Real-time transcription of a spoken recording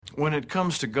When it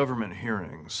comes to government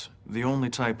hearings, the only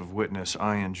type of witness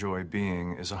I enjoy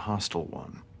being is a hostile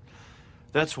one.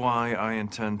 That's why I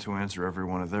intend to answer every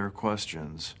one of their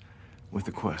questions with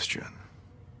a question.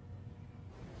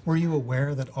 Were you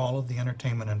aware that all of the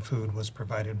entertainment and food was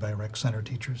provided by rec center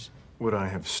teachers? Would I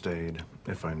have stayed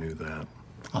if I knew that?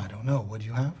 I don't know. Would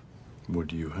you have?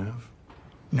 Would you have?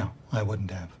 No, I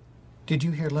wouldn't have. Did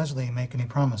you hear Leslie make any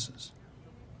promises?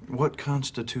 What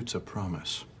constitutes a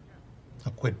promise? A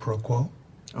quid pro quo?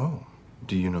 Oh,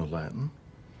 do you know Latin?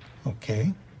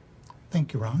 Okay.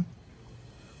 Thank you, Ron.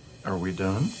 Are we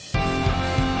done?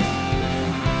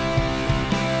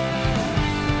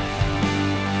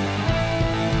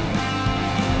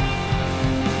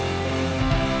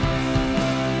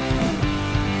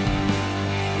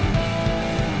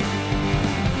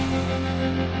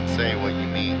 Say what you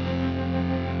mean.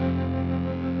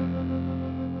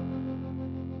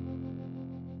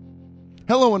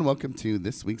 Hello and welcome to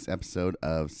this week's episode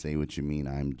of Say What You Mean.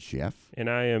 I'm Jeff. And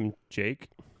I am Jake.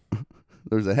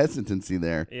 There's a hesitancy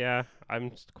there. Yeah, I'm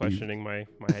just questioning my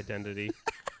identity.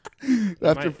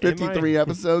 After 53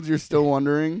 episodes, you're still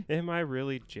wondering? Am I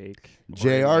really Jake?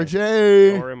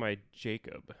 JRJ. Or am I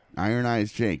Jacob? Iron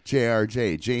Eyes Jake.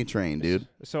 JRJ. J-Train, dude.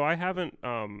 So I haven't,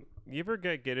 you ever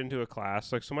get into a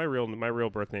class, like, so my real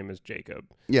birth name is Jacob.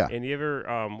 Yeah. And you ever,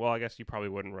 well, I guess you probably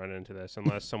wouldn't run into this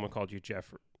unless someone called you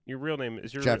Jeffrey. Your real name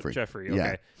is Jeffrey. Jeffrey, okay.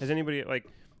 Yeah. Has anybody, like,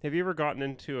 have you ever gotten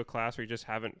into a class where you just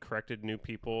haven't corrected new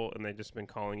people and they've just been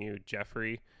calling you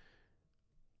Jeffrey?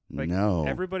 Like, no.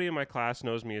 Everybody in my class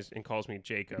knows me and calls me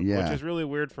Jacob, Yeah. which is really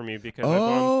weird for me because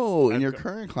in your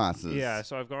current classes. Yeah,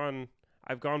 so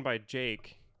I've gone by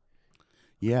Jake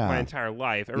Yeah. my entire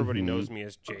life. Everybody knows me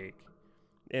as Jake.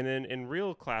 And then in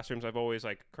real classrooms, I've always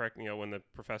like when the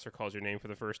professor calls your name for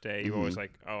the first day, you always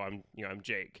like, oh, I'm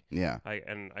Jake. Yeah.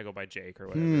 And I go by Jake or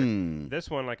whatever. This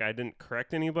one, like, I didn't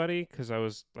correct anybody because I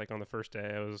was like on the first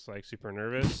day, I was like super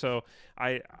nervous. So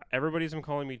everybody's been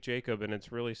calling me Jacob, and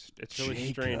it's really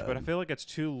strange. But I feel like it's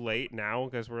too late now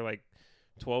because we're like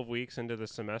 12 weeks into the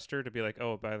semester to be like,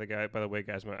 oh, by the way,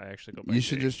 guys, I actually go by You Jake.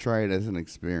 should just try it as an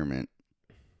experiment.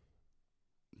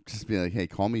 Just be like, hey,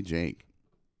 call me Jake.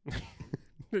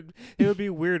 It would be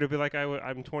weird. It'd be like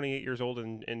I'm 28 years old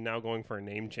and now going for a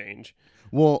name change.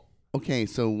 Well, okay,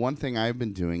 so one thing I've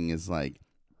been doing is, like,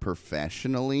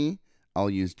 professionally, I'll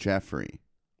use Jeffrey.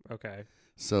 Okay.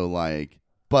 So, like,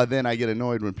 but then I get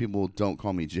annoyed when people don't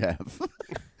call me Jeff.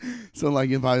 So, like,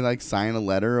 if I, like, sign a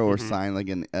letter or sign, like,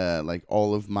 like,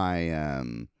 all of my,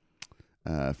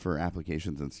 for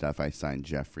applications and stuff, I sign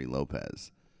Jeffrey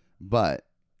Lopez. But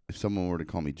if someone were to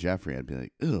call me Jeffrey, I'd be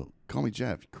like, ew, call me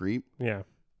Jeff, you creep. Yeah.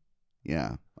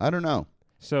 Yeah. I don't know.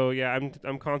 So yeah,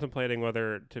 I'm contemplating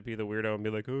whether to be the weirdo and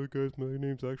be like, oh guys, my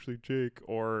name's actually Jake,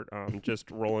 or just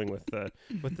rolling with the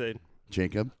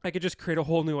Jacob. I could just create a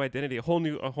whole new identity, a whole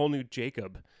new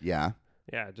Jacob. Yeah.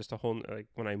 Yeah, just a whole, like,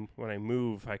 when I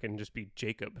move, I can just be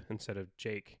Jacob instead of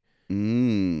Jake.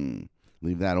 Leave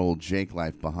that old Jake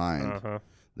life behind. Uh-huh.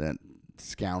 That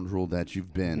scoundrel that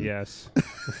you've been. Yes.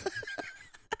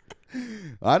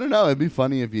 I don't know. It'd be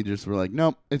funny if you just were like,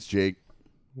 nope, it's Jake.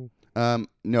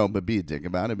 No, but be a dick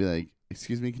about it. Be like,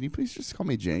 excuse me, can you please just call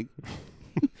me Jake?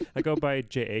 I go by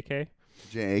J-A-K.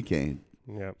 J-A-K.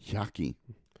 Yeah. Yucky.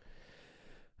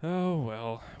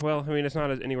 Oh, well, I mean, it's not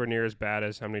anywhere near as bad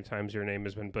as how many times your name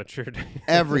has been butchered.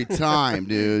 Every time,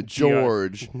 dude.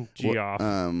 George. Geoff.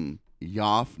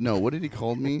 Yoff. No, what did he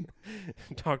call me?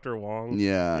 Dr. Wong.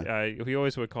 Yeah. He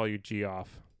always would call you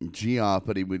Geoff. Geoff,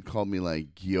 but he would call me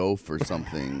like Gioff or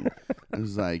something. It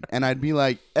was like, and I'd be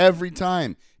like, every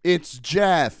time, it's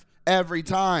Jeff. Every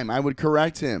time I would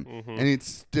correct him, and he'd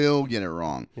still get it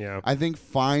wrong. Yeah. I think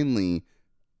finally,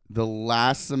 the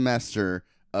last semester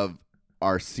of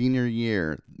our senior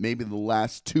year, maybe the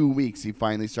last 2 weeks, he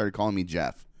finally started calling me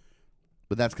Jeff.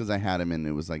 But that's because I had him and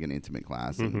it was like an intimate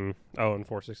class. And Oh, in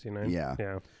 469? Yeah.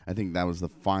 Yeah. I think that was the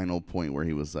final point where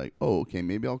he was like, oh, okay,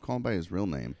 maybe I'll call him by his real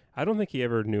name. I don't think he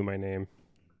ever knew my name.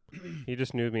 He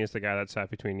just knew me as the guy that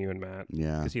sat between you and Matt.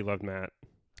 Yeah. Because he loved Matt.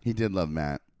 He did love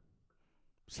Matt.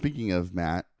 Speaking of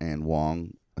Matt and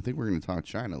Wong, I think we're going to talk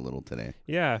China a little today.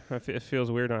 Yeah, it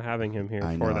feels weird not having him here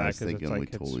I for know, I that was because it's thinking we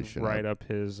like totally it's should right have. up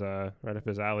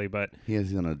his alley. But He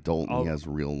is an adult and he I'll- has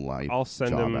real life I'll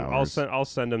send job him. hours. I'll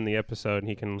send him the episode and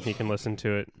he can listen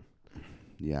to it.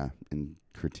 Yeah, and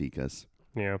critique us.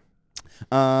 Yeah.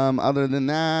 Other than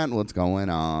that, what's going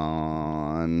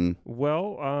on?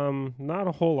 Well, not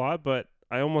a whole lot, but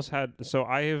I almost had. So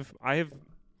I have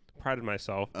prided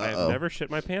myself. I have Uh-oh. never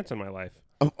shit my pants in my life.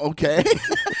 Oh, okay.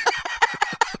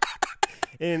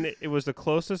 And it was the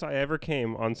closest I ever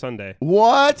came on Sunday.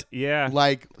 What? Yeah.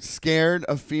 Like scared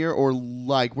of fear, or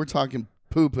like we're talking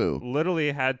poo poo?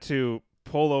 Literally had to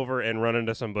pull over and run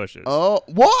into some bushes. Oh,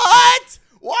 what?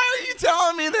 Why are you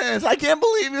telling me this? I can't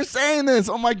believe you're saying this.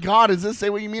 Oh my God, does this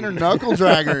say what you mean or knuckle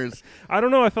draggers? I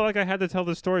don't know. I felt like I had to tell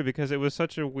the story because it was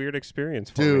such a weird experience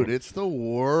for Dude, me. it's the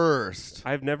worst.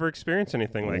 I've never experienced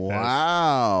anything like this.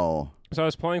 Wow. So I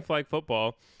was playing flag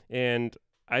football, and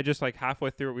I just like halfway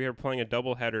through, we were playing a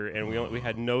doubleheader, and we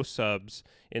had no subs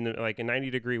in the, like in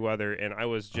 90-degree weather, and I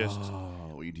was just.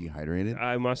 Oh, you dehydrated?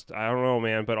 I don't know,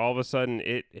 man, but all of a sudden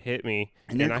it hit me.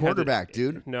 And you're I had to- quarterback,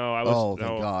 dude. No, I was. Oh, no.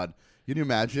 thank God. Can you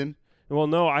imagine? Well,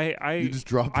 no, You just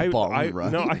dropped the ball and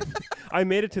run. No, I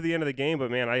made it to the end of the game, but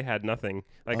man, I had nothing.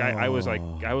 Like I was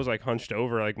like hunched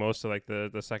over like most of like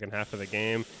the second half of the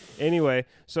game. Anyway,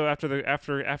 so after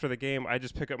the game, I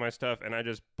just pick up my stuff and I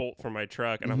just bolt from my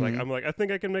truck, and I'm like I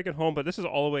think I can make it home, but this is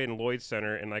all the way in Lloyd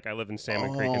Center, and like I live in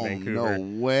Salmon Creek in Vancouver.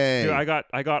 No way. Dude,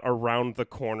 I got around the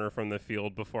corner from the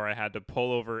field before I had to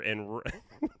pull over and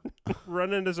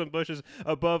run into some bushes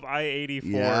above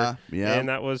I-84. Yeah. And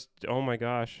that was, oh my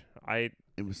gosh,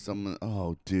 It was someone.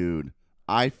 Oh, dude.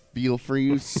 I feel for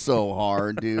you so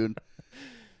hard, dude.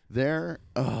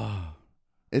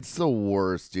 It's the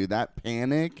worst, dude. That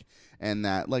panic and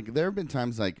that, like, there have been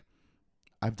times like,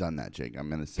 I've done that, Jake. I'm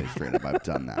gonna say straight up, I've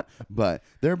done that. But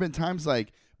there have been times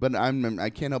like, but I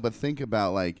can't help but think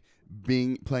about like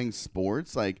playing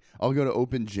sports. Like, I'll go to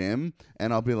open gym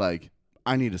and I'll be like,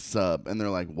 I need a sub, and they're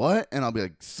like, what? And I'll be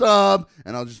like, sub,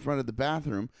 and I'll just run to the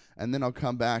bathroom, and then I'll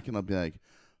come back and I'll be like,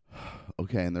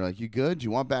 okay, and they're like, you good? Do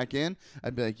you want back in?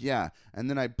 I'd be like, yeah, and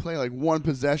then I'd play like one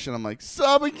possession. I'm like,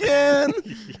 sub again.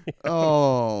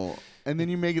 Oh, and then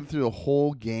you make it through the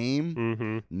whole game.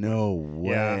 Mm-hmm. No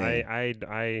way.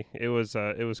 Yeah, it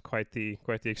was quite the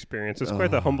experience. It was quite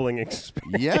the humbling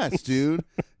experience. Yes, dude.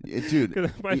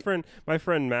 Dude, my friend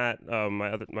Matt,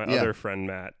 my other friend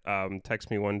Matt,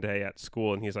 texted me one day at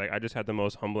school, and he's like, I just had the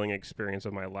most humbling experience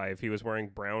of my life. He was wearing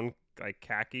brown like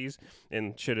khakis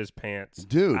and shit his pants,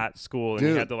 dude, at school, and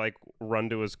he had to like run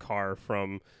to his car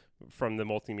from the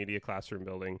multimedia classroom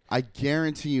building. I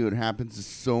guarantee you it happens to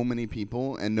so many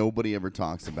people and nobody ever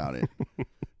talks about it.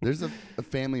 There's a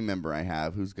family member I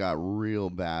have who's got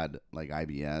real bad like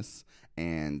IBS,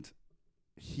 and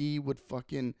he would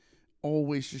fucking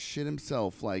always just shit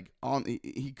himself. Like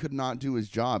he could not do his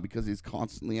job because he's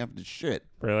constantly having to shit.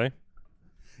 Really?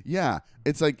 Yeah.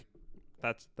 It's like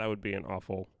that would be an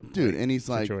awful dude, and he's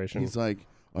situation. like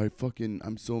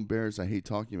I'm so embarrassed. I hate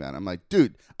talking about it. I'm like,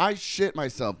 dude, I shit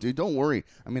myself, dude. Don't worry.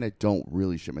 I mean, I don't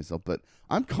really shit myself, but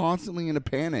I'm constantly in a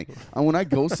panic. And when I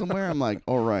go somewhere, I'm like,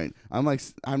 all right. I'm like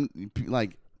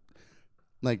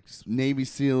Navy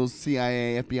SEALs,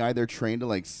 CIA, FBI. They're trained to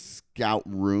like scout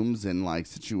rooms and like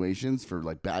situations for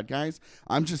like bad guys.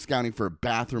 I'm just scouting for a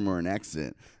bathroom or an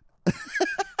exit.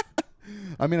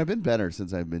 I mean, I've been better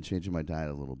since I've been changing my diet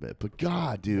a little bit, but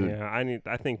God, dude. Yeah,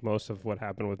 I think most of what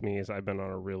happened with me is I've been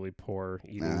on a really poor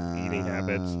eating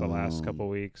habits the last couple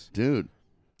weeks. Dude,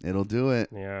 it'll do it.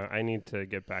 Yeah, I need to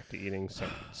get back to eating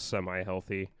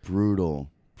semi-healthy. Brutal,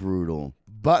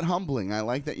 but humbling. I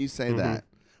like that you say that.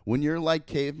 When you're like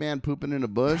caveman pooping in a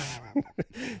bush,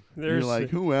 you're like,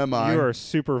 who am I? You are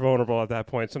super vulnerable at that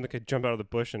point. Something could jump out of the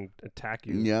bush and attack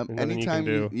you. Yep. Anytime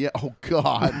you can do. Yeah. Oh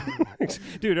God.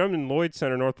 Dude, I'm in Lloyd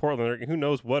Center, North Portland. Who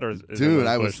knows what is Dude,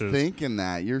 I bushes. was thinking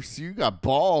that. You got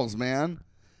balls, man.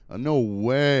 No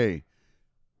way.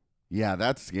 Yeah,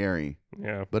 that's scary.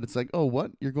 Yeah. But it's like, oh,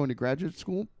 what? You're going to graduate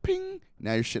school? Ping.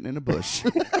 Now you're shitting in a bush.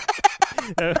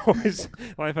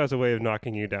 Life has a way of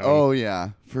knocking you down. Oh,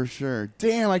 yeah, for sure.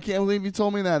 Damn, I can't believe you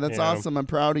told me that. That's Yeah. awesome. I'm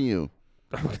proud of you.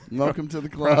 Welcome to the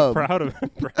club. Proud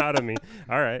of me.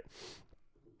 All right.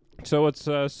 So what's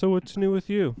new with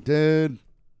you? Dude,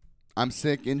 I'm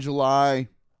sick in July.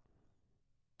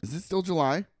 Is it still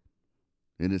July?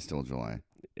 It is still July.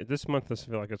 This month does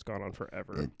feel like it's gone on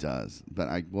forever. It does. But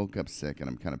I woke up sick and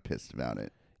I'm kind of pissed about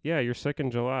it. Yeah, you're sick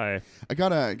in July.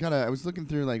 I was looking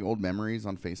through like old memories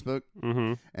on Facebook,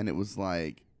 Mm-hmm. and it was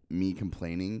like me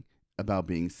complaining about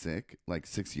being sick like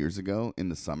 6 years ago in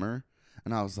the summer,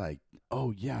 and I was like, oh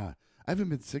yeah, I haven't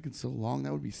been sick in so long.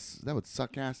 That would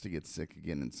suck ass to get sick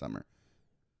again in summer.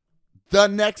 The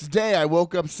next day I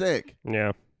woke up sick.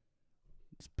 Yeah.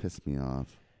 It's pissed me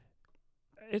off.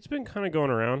 It's been kind of going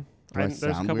around. Do I there's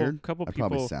sound weird? couple I people.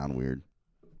 probably sound weird.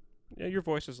 Yeah, your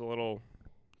voice is a little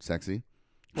Sexy.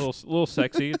 little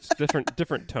sexy. It's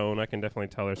different tone. I can definitely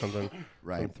tell there's something.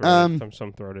 Right.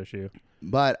 Some throat issue.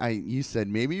 But you said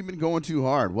maybe you've been going too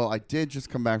hard. Well, I did just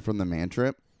come back from the man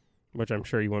trip. Which I'm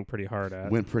sure you went pretty hard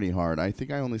at. Went pretty hard. I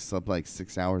think I only slept like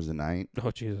 6 hours a night.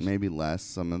 Oh, Jesus. Maybe less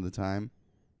some of the time.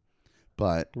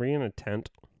 But Were you in a tent?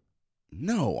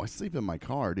 no, I sleep in my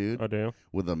car, dude. Oh, do you?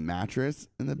 With a mattress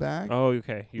in the back. Oh,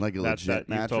 okay. Like a legit You told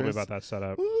me mattress? about that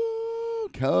setup. Ooh,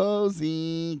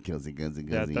 cozy.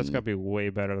 Yeah, that's got to be way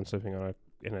better than sleeping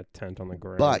in a tent on the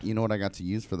ground. But you know what I got to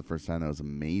use for the first time that was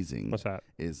amazing? What's that?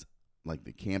 Is like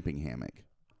the camping hammock.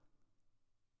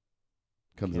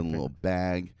 Comes in a Camping- little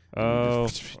bag. and Oh, you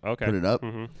just okay. Put it up.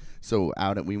 Mm-hmm. So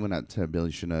we went out to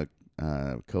Billy Chinook,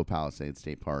 Co-Palisades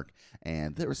State Park,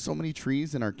 and there were so many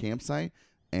trees in our campsite.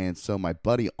 And so my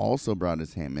buddy also brought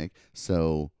his hammock.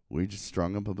 So we just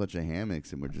strung up a bunch of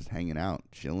hammocks and we're just hanging out,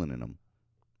 chilling in them.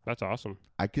 That's awesome.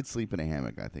 I could sleep in a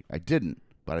hammock, I think. I didn't,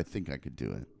 but I think I could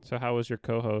do it. So how was your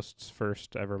co-host's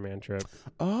first ever man trip?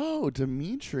 Oh,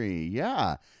 Dimitri.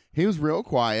 Yeah. He was real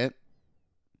quiet.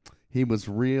 He was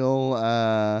real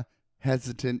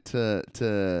hesitant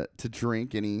to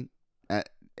drink in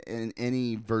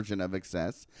any version of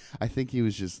excess. I think he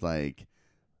was just like,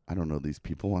 I don't know these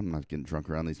people. I'm not getting drunk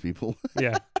around these people.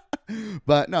 Yeah.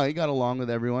 But no, he got along with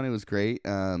everyone. It was great.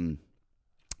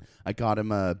 I got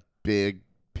him a big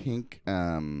pink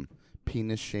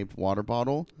penis-shaped water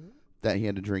bottle that he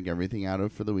had to drink everything out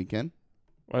of for the weekend.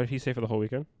 What did he say for the whole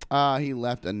weekend? He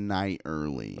left a night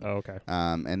early. Oh, okay.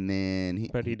 And then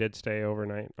But he did stay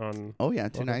overnight on... Oh yeah,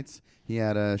 2 Okay. nights. He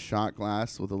had a shot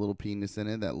glass with a little penis in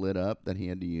it that lit up that he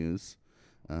had to use.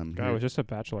 God, it was just a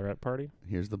bachelorette party?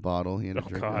 Here's the bottle he had to Oh,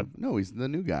 drink. God. out of. No, he's the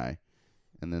new guy.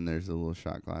 And then there's a little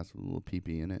shot glass with a little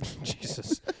pee-pee in it.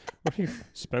 Jesus. What are you...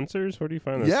 Spencer's? Where do you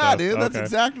find this Yeah, stuff? dude, that's Okay.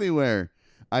 exactly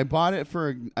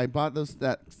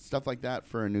that stuff like that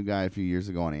for a new guy a few years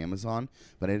ago on Amazon,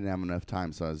 but I didn't have enough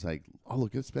time, so I was like, "Oh,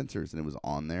 look at Spencer's," and it was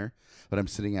on there. But I'm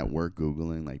sitting at work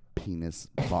googling like penis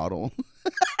bottle.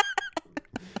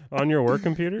 On your work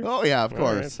computer? Oh yeah, of All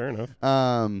right, course. fair enough.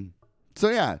 So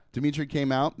yeah, Dimitri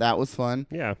came out. That was fun.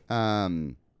 Yeah.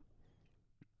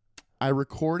 I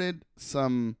recorded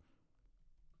some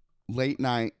late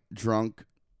night drunk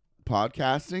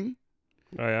podcasting.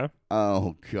 Oh, yeah?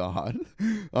 Oh God,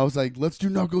 I was like, let's do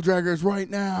knuckle draggers right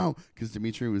now because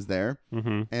Dimitri was there,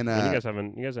 Mm-hmm. and You guys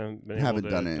haven't been able haven't to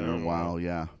done it do in a while.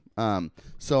 Yeah.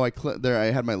 So I clipped there. I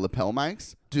had my lapel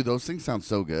mics. Dude, those things sound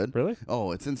so good. Really?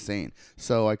 Oh, it's insane.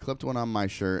 So I clipped one on my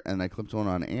shirt and I clipped one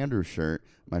on Andrew's shirt,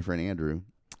 my friend Andrew.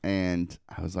 And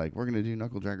I was like, we're going to do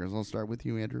knuckle draggers. I'll start with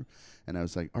you, Andrew. And I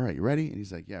was like, all right, you ready? And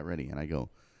he's like, yeah, ready. And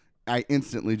I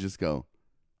instantly just go,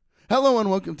 hello and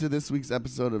welcome to this week's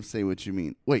episode of Say What You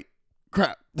Mean. Wait,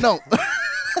 crap. No.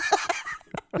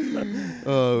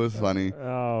 Oh, it was funny.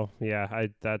 Oh, yeah.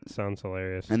 That sounds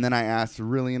hilarious. And then I asked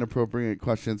really inappropriate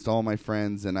questions to all my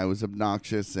friends, and I was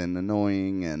obnoxious and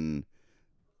annoying. And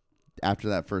after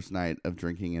that first night of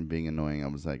drinking and being annoying, I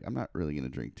was like, I'm not really going to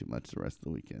drink too much the rest of the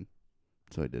weekend.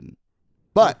 So I didn't.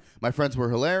 But my friends were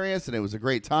hilarious, and it was a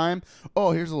great time.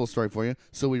 Oh, here's a little story for you.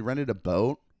 So we rented a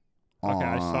boat. Okay,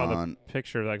 I saw the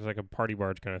picture, like a party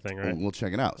barge kind of thing, right? We'll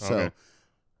check it out. So, Okay.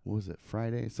 what was it?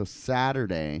 Friday? So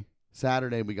Saturday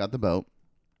we got the boat,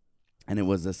 and it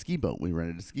was a ski boat. We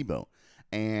rented a ski boat.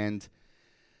 And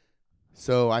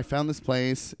so I found this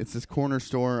place. It's this corner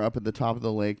store up at the top of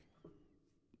the lake.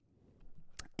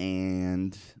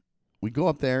 And we go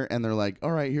up there, and they're like,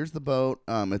 all right, here's the boat.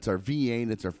 It's our V8.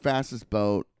 It's our fastest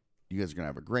boat. You guys are going to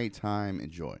have a great time.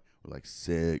 Enjoy. We're like,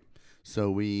 sick.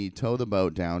 So we tow the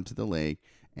boat down to the lake,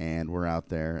 and we're out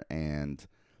there, and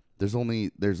there's only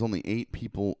 8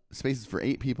 people, spaces for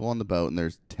 8 people on the boat, and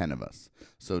there's 10 of us.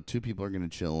 So 2 people are going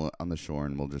to chill on the shore,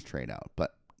 and we'll just trade out.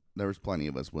 But there was plenty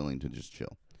of us willing to just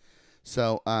chill.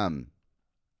 So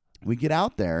we get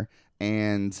out there,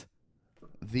 and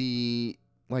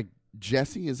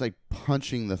Jesse is like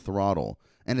punching the throttle,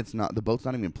 and the boat's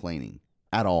not even planing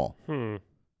at all.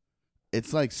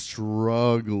 It's like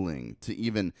struggling to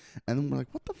even, and then we're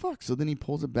like, what the fuck? So then he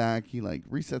pulls it back, he like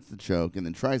resets the choke, and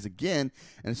then tries again,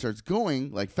 and it starts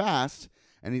going like fast,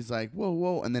 and he's like,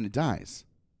 whoa, and then it dies.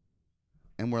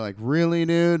 And we're like, really,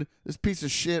 dude? This piece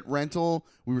of shit rental?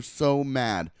 We were so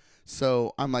mad.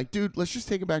 So I'm like, dude, let's just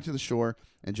take it back to the shore.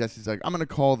 And Jesse's like, I'm going to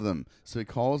call them. So he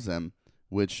calls them,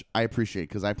 which I appreciate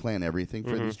because I plan everything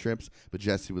for these trips. But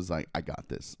Jesse was like, I got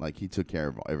this. Like, he took care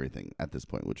of everything at this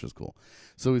point, which was cool.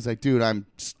 So he's like, dude, I'm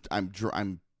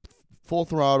full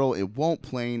throttle. It won't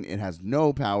plane. It has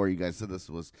no power. You guys said this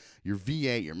was your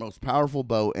V8, your most powerful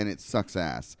boat, and it sucks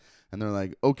ass. And they're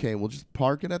like, okay, we'll just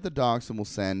park it at the docks and we'll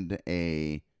send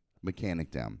a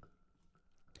mechanic down.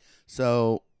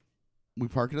 So we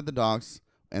park it at the docks.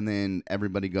 And then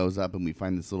everybody goes up, and we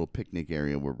find this little picnic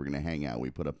area where we're going to hang out.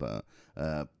 We put up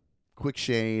a quick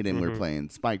shade, and we're playing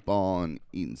spike ball and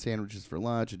eating sandwiches for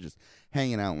lunch and just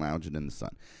hanging out and lounging in the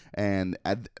sun. And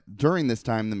during this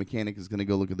time, the mechanic is going to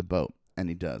go look at the boat. And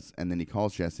he does. And then he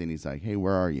calls Jesse and he's like, hey,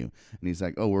 where are you? And he's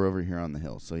like, oh, we're over here on the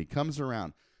hill. So he comes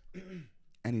around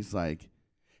and he's like,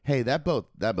 hey, that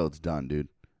boat's done, dude.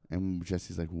 And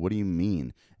Jesse's like, what do you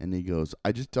mean? And he goes,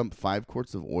 I just dumped 5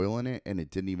 quarts of oil in it and it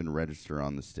didn't even register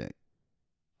on the stick.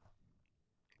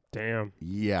 Damn.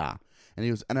 Yeah. And he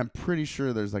goes, and I'm pretty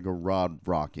sure there's like a rod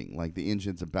rocking, like the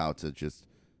engine's about to just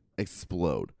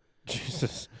explode.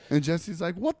 Jesus. And Jesse's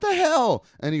like, what the hell?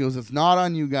 And he goes, it's not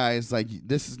on you guys. Like,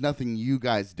 this is nothing you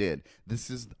guys did. This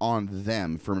is on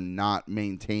them for not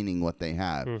maintaining what they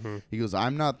have. He goes,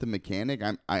 I'm not the mechanic.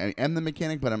 I am the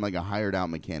mechanic, but I'm like a hired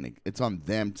out mechanic. It's on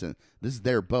them this is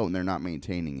their boat and they're not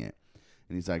maintaining it.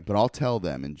 And he's like, but I'll tell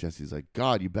them. And Jesse's like,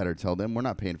 God, you better tell them. We're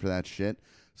not paying for that shit.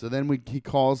 So then he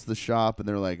calls the shop and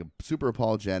they're like super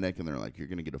apologetic and they're like, you're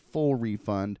going to get a full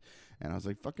refund. And I was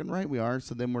like, fucking right we are.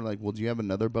 So then we're like, well, do you have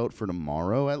another boat for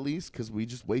tomorrow at least? Because we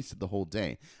just wasted the whole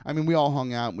day. I mean, we all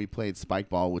hung out and we played spike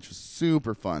ball, which was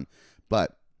super fun.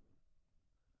 But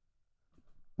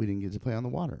we didn't get to play on the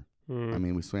water. I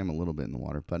mean, we swam a little bit in the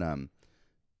water. But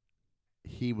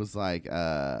he was like,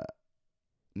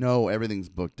 no, everything's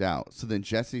booked out. So then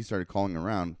Jesse started calling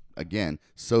around again.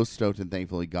 So stoked and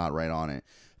thankful he got right on it.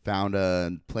 Found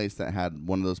a place that had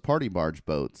one of those party barge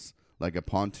boats, like a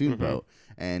pontoon boat,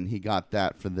 and he got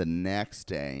that for the next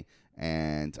day.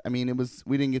 And I mean,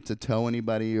 we didn't get to tow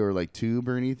anybody or like tube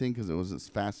or anything because it wasn't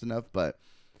fast enough, but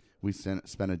we spent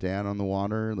a day out on the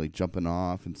water, like jumping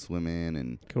off and swimming,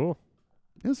 and cool.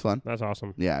 It was fun. That's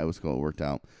awesome. Yeah, it was cool. It worked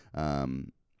out.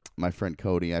 My friend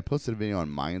Cody, I posted a video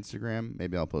on my Instagram.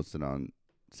 Maybe I'll post it on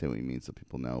Say What You Mean so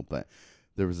people know, but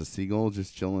there was a seagull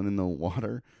just chilling in the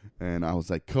water, and I was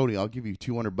like, Cody, I'll give you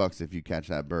 $200 if you catch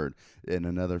that bird. And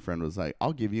another friend was like,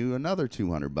 I'll give you another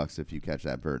 $200 if you catch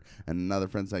that bird. And another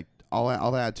friend's like, I'll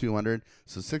add $200,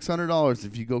 so $600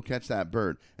 if you go catch that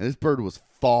bird. And this bird was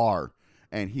far,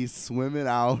 and he's swimming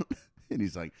out, and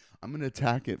he's like, I'm gonna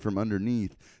attack it from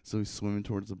underneath. So he's swimming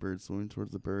towards the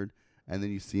bird, and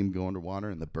then you see him go underwater,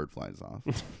 and the bird flies off.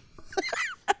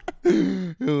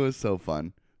 It was so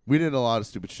fun. We did a lot of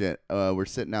stupid shit. We're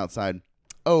sitting outside.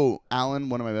 Oh, Alan,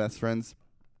 one of my best friends,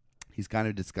 he's kind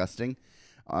of disgusting.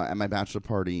 At my bachelor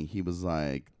party, he was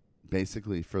like,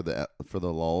 basically for the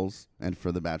lulz and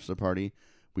for the bachelor party,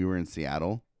 we were in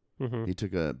Seattle. He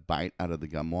took a bite out of the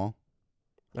gum wall.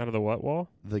 Out of the what wall?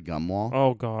 The gum wall.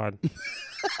 Oh, God.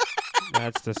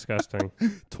 That's disgusting.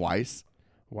 Twice.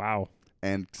 Wow.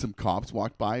 And some cops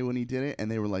walked by when he did it, and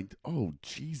they were like, oh,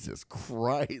 Jesus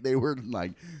Christ. They were,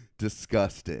 like,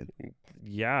 disgusted.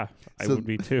 Yeah, I would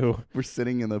be too. We're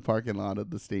sitting in the parking lot of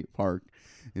the state park,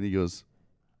 and he goes,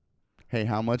 hey,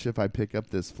 how much if I pick up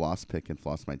this floss pick and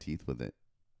floss my teeth with it?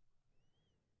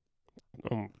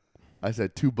 I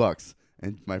said, $2.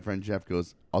 And my friend Jeff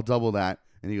goes, I'll double that.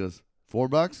 And he goes,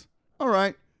 $4? All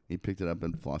right. He picked it up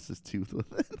and flossed his tooth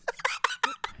with it.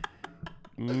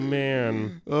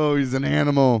 Man. Oh, he's an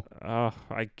animal.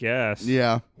 I guess.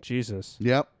 Yeah. Jesus.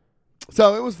 Yep.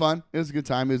 So it was fun. It was a good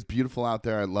time. It was beautiful out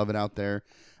there. I love it out there.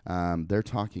 They're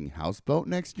talking houseboat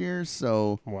next year,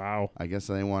 so wow. I guess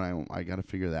I got to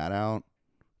figure that out.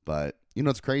 But you know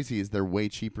what's crazy is they're way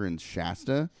cheaper in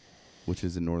Shasta, which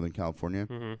is in Northern California,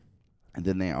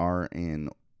 than they are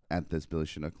at this Billy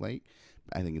Chinook Lake.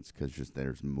 I think it's because just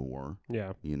there's more.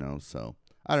 Yeah. You know, so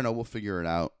I don't know. We'll figure it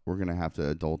out. We're gonna have to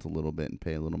adult a little bit and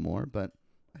pay a little more, but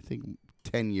I think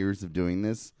 10 years of doing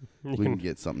this, we can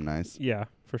get something nice. Yeah,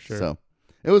 for sure. So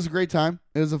it was a great time.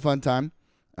 It was a fun time.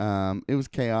 It was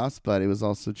chaos, but it was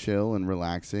also chill and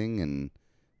relaxing, and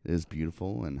it was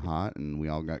beautiful and hot, and we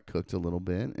all got cooked a little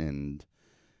bit, and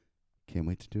can't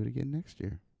wait to do it again next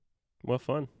year. Well,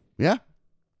 fun. Yeah.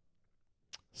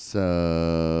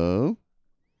 So,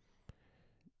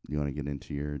 you want to get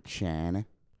into your China?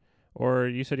 Or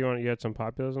you said you had some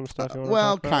populism stuff you want to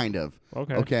well, talk about? kind of.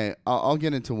 Okay. Okay, I'll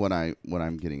get into what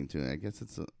I'm getting into. I guess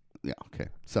it's yeah, okay.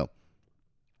 So,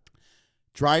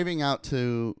 driving out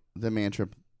to the man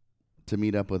trip to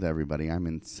meet up with everybody. I'm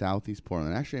in Southeast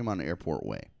Portland. Actually, I'm on Airport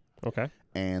Way. Okay.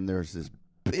 And there's this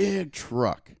big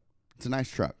truck. It's a nice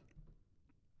truck.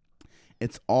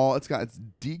 It's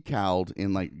decaled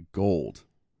in like gold.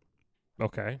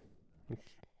 Okay.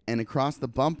 And across the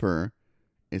bumper,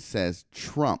 it says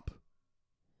Trump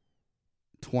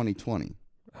 2020.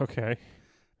 Okay.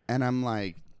 And I'm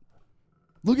like,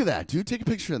 look at that, dude. Take a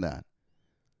picture of that.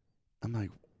 I'm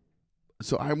like,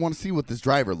 so I want to see what this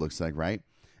driver looks like, right?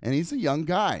 And he's a young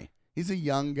guy. He's a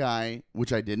young guy,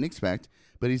 which I didn't expect,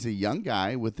 but he's a young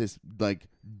guy with this like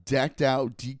decked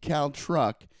out decal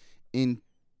truck in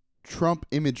Trump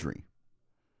imagery.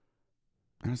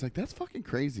 And I was like, that's fucking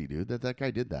crazy, dude, that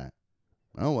guy did that.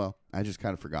 Oh, well, I just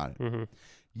kind of forgot it. Mm-hmm.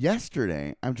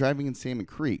 Yesterday, I'm driving in Salmon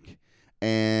Creek,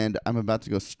 and I'm about to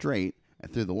go straight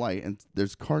through the light, and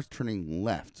there's cars turning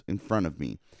left in front of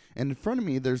me. And in front of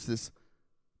me, there's this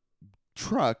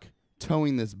truck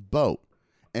towing this boat.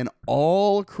 And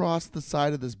all across the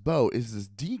side of this boat is this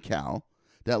decal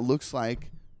that looks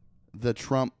like the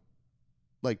Trump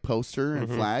like poster and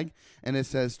flag. And it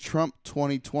says, Trump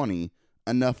 2020,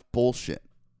 enough bullshit.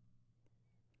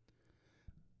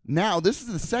 Now, this is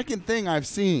the second thing I've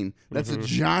seen that's a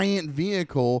giant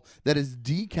vehicle that is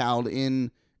decaled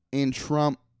in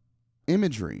Trump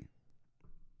imagery.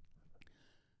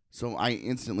 So I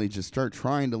instantly just start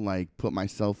trying to like put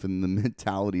myself in the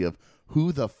mentality of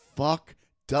who the fuck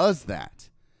does that?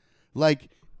 Like,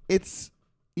 it's,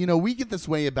 you know, we get this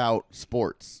way about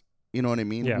sports. You know what I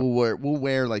mean? Yeah. We'll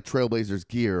wear like Trailblazers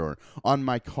gear, or on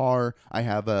my car I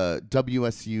have a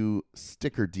WSU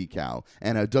sticker decal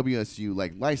and a WSU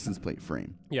like license plate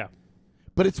frame. Yeah.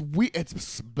 But it's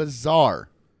bizarre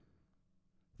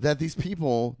that these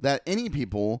people, that any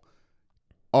people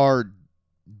are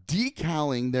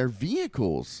decaling their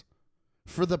vehicles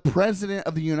for the president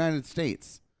of the United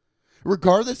States,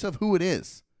 regardless of who it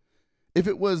is. If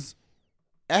it was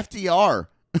FDR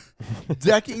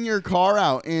decking your car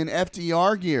out in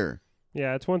FDR gear.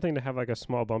 Yeah, it's one thing to have like a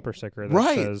small bumper sticker that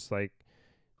Right. says like,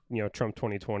 you know, Trump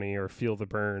 2020 or Feel the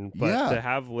Burn, but Yeah. to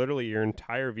have literally your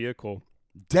entire vehicle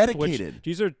Dedicated. Which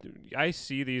these are, I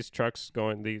see these trucks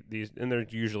going, these, and they're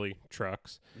usually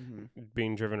trucks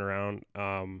being driven around.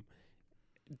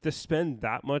 To spend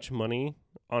that much money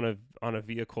on a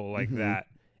vehicle like that,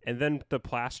 and then to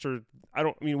plaster,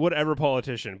 I mean whatever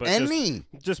politician, but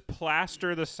just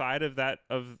plaster the side of that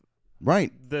of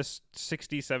right this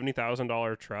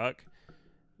 $60,000-$70,000 truck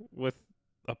with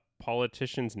a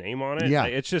politician's name on it. Yeah.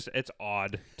 Like, it's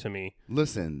odd to me.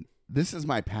 Listen, this is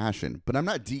my passion, but I'm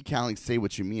not decaling "Say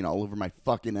What You Mean" all over my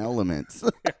fucking elements.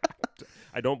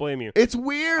 I don't blame you. It's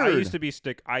weird. I used to be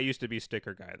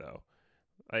sticker guy though.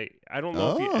 I don't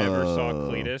know if you ever saw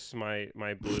Cletus,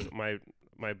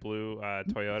 my blue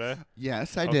Toyota.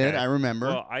 Yes, I did. I remember.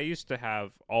 Well, I used to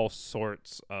have all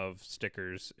sorts of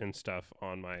stickers and stuff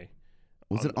on my.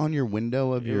 Was it on your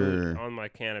window of your on my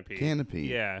canopy? canopy?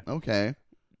 Yeah. Okay.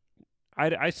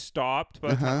 I stopped,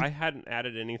 but Uh-huh. I hadn't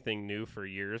added anything new for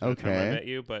years by the time I met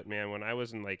you. But man, when I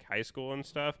was in like high school and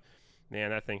stuff,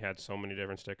 man, that thing had so many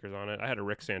different stickers on it. I had a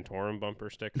Rick Santorum bumper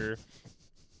sticker.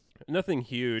 Nothing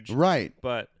huge, Right.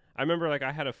 but I remember like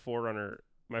I had a 4Runner.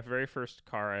 My very first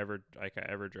car I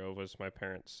ever drove was my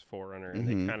parents' 4Runner, and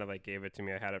they kind of like gave it to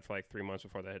me. I had it for like 3 months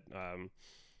before the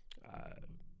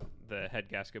head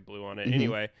gasket blew on it.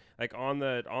 Anyway, like on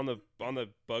the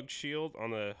bug shield on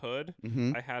the hood,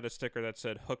 I had a sticker that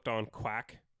said "Hooked on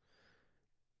Quack."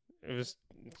 It was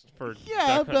for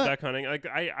duck hunting. Like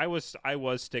I was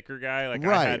sticker guy. Like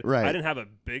Right. I didn't have a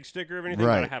big sticker of anything,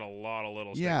 but I had a lot of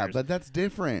little stickers. Yeah, but that's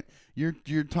different. You're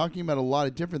talking about a lot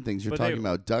of different things. You're talking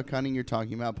about duck hunting. You're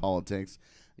talking about politics.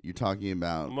 You're talking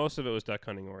about. Most of it was duck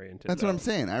hunting oriented. That's what I'm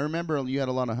saying. I remember you had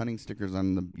a lot of hunting stickers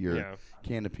on your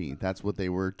canopy. That's what they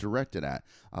were directed at.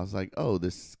 I was like, oh,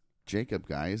 this Jacob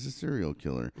guy is a serial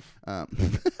killer.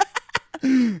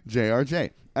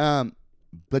 JRJ.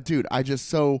 But dude,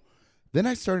 then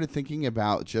I started thinking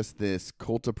about just this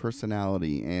cult of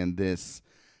personality and these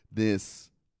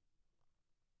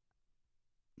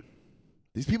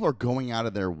people are going out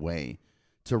of their way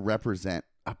to represent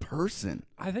a person.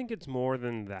 I think it's more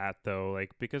than that though,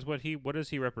 like because what does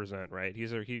he represent, right?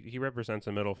 He represents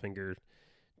a middle finger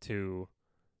to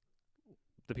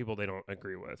the people they don't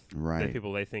agree with. Right. The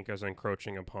people they think is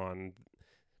encroaching upon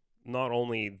not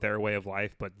only their way of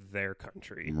life but their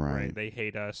country. Right. They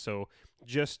hate us, so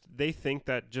they think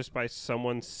that just by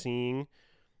someone seeing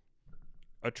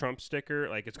a Trump sticker,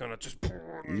 like it's gonna just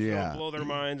blow their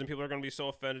minds, and people are gonna be so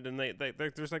offended, and they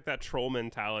there's like that troll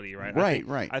mentality, right?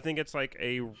 Right. I think it's like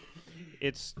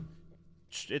it's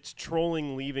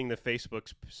trolling leaving the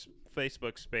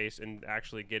Facebook space and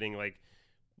actually getting like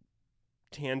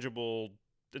tangible.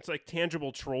 It's like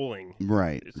tangible trolling.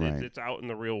 Right. It's out in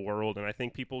the real world, and I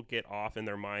think people get off in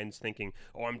their minds thinking,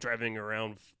 "Oh, I'm driving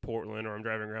around Portland, or I'm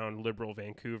driving around liberal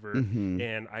Vancouver,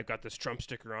 and I've got this Trump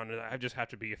sticker on, and I just have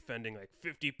to be offending like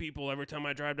 50 people every time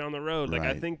I drive down the road." Like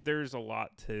I think there's a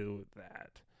lot to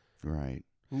that. Right.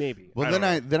 Maybe. Well, then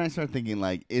I started thinking,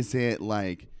 like, is it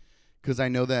like, because I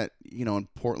know that, you know, in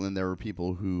Portland there were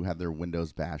people who had their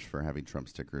windows bashed for having Trump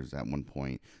stickers at one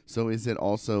point. So is it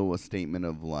also a statement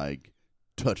of like,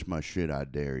 touch my shit, I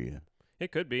dare you?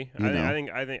 It could be. You know?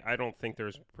 I don't think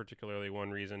there's particularly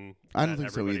one reason. I don't that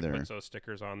think so everybody either. Puts those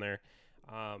stickers on there.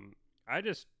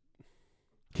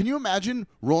 Can you imagine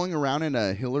rolling around in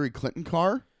a Hillary Clinton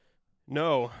car?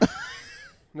 No.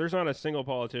 There's not a single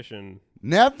politician.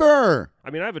 Never. I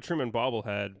mean, I have a Truman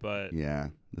bobblehead, but Yeah,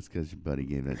 that's because your buddy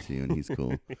gave that to you, and he's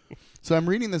cool. So I'm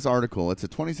reading this article. It's a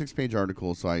 26-page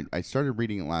article, so I started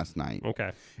reading it last night.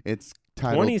 okay. It's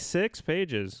titled 26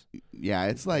 pages. Yeah,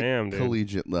 it's like Damn, dude.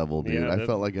 collegiate level, dude. Yeah, I that-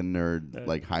 felt like a nerd,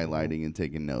 like highlighting and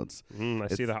taking notes.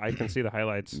 I can see the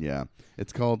highlights. Yeah,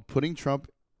 it's called "Putting Trump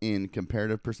in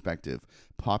Comparative Perspective: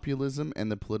 Populism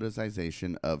and the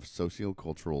Politicization of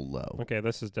Sociocultural Low." Okay,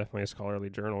 this is definitely a scholarly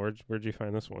journal. Where'd you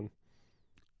find this one?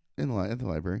 At the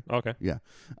library. Okay. Yeah.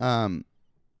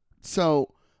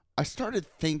 So I started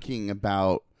thinking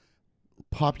about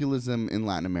populism in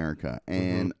Latin America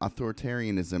and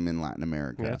authoritarianism in Latin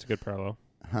America. Yeah, that's a good parallel.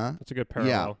 Huh? That's a good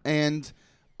parallel. Yeah, and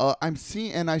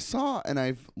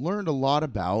I've learned a lot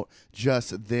about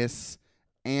just this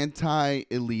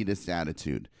anti-elitist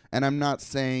attitude. And I'm not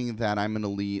saying that I'm an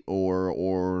elite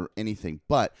or anything,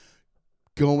 but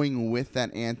going with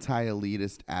that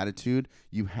anti-elitist attitude,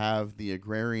 you have the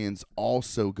agrarians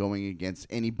also going against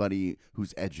anybody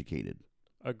who's educated.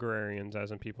 Agrarians, as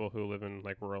in people who live in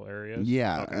like rural areas.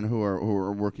 Yeah, Okay. and who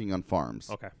are working on farms.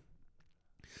 Okay.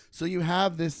 So you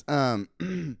have this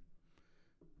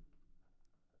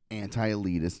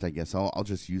anti-elitist, I guess I'll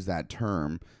just use that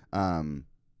term.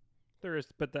 There is,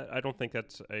 but I don't think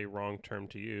that's a wrong term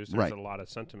to use. There's Right. a lot of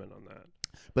sentiment on that.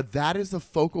 But that is the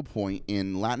focal point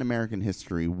in Latin American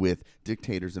history with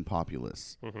dictators and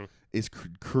populists, Mm-hmm. is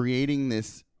creating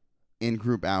this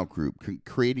in-group, out-group,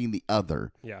 creating the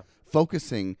other. Yeah.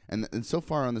 Focusing, and so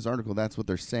far on this article, that's what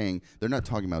they're saying. They're not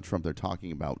talking about Trump. They're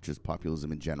talking about just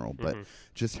populism in general, but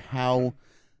just how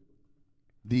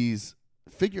these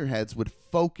figureheads would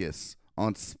focus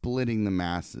on splitting the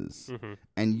masses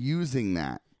and using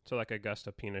that. So like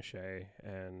Augusto Pinochet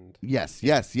and Yes.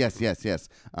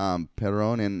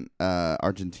 Perón in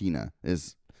Argentina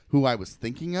is who I was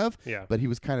thinking of, yeah. but he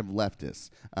was kind of leftist.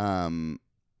 But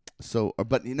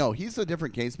he's a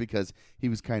different case because he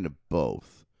was kind of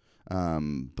both.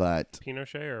 But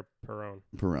Pinochet or Perón?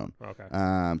 Perón. Okay.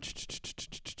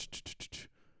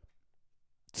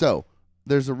 So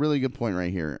there's a really good point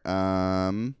right here.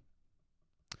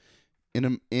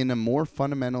 In a more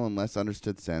fundamental and less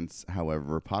understood sense,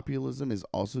 however, populism is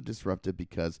also disruptive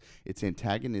because its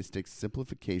antagonistic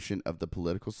simplification of the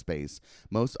political space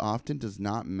most often does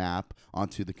not map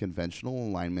onto the conventional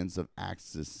alignments of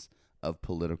axis of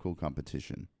political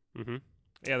competition. Mm-hmm.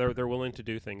 Yeah, they're willing to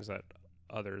do things that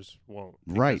others won't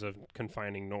because Right. of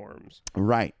confining norms.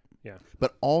 Right. Yeah.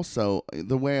 But also,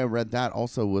 the way I read that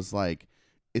also was like,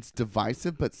 it's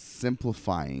divisive but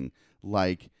simplifying.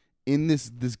 Like, in this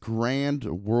grand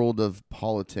world of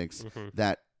politics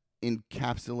that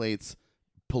encapsulates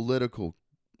political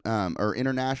or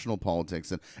international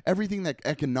politics and everything that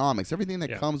economics, everything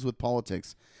that comes with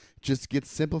politics just gets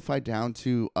simplified down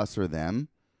to us or them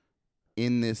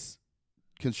in this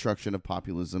construction of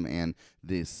populism and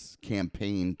this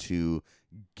campaign to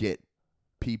get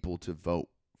people to vote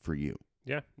for you.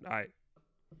 Yeah,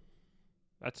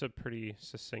 that's a pretty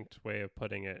succinct way of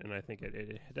putting it, and I think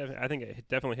it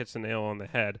definitely hits the nail on the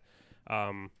head.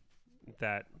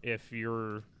 That if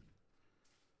you're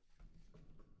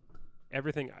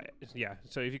everything,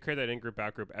 so if you create that in-group,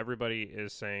 out-group, everybody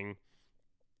is saying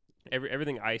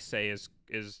everything I say is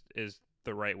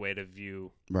the right way to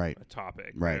view Right. a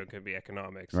topic. Right. It could be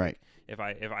economics. Right.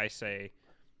 Like if I say,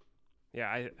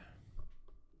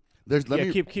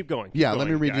 keep going. Yeah, let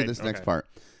me read you this next okay. part.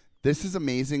 This is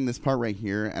amazing, this part right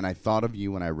here, and I thought of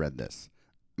you when I read this.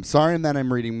 I'm sorry that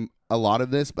I'm reading a lot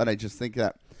of this, but I just think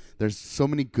that there's so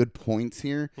many good points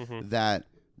here that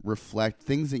reflect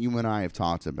things that you and I have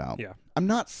talked about. Yeah. I'm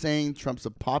not saying Trump's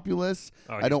a populist.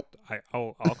 I'll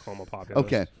call him a populist.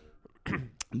 Okay.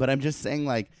 But I'm just saying,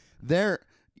 like,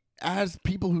 as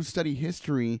people who study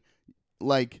history,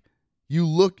 like,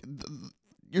 you're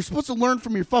supposed to learn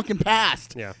from your fucking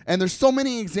past. Yeah. And there's so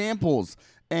many examples.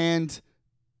 And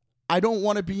I don't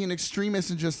want to be an extremist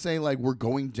and just say, like, we're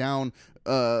going down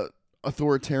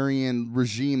authoritarian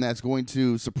regime that's going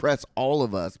to suppress all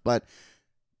of us. But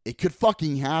it could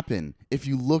fucking happen if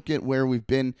you look at where we've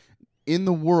been in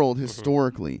the world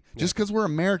historically. Just because we're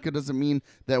America doesn't mean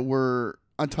that we're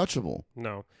untouchable.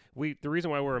 No. The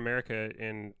reason why we're America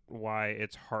and why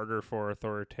it's harder for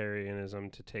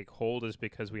authoritarianism to take hold is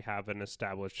because we have an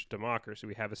established democracy.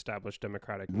 We have established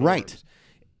democratic norms. Right.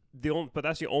 But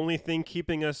that's the only thing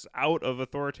keeping us out of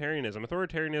authoritarianism.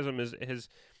 Authoritarianism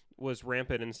was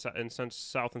rampant in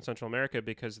South and Central America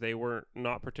because they were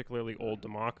not particularly old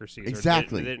democracies.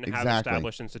 Exactly. Or they didn't have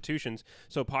established institutions,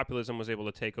 so populism was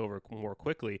able to take over more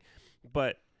quickly.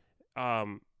 But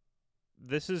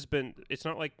it's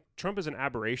not like Trump is an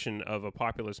aberration of a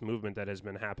populist movement that has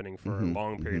been happening for a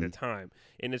long period of time,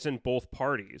 and it's in both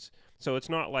parties. So it's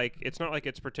not like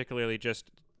it's particularly just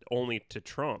only to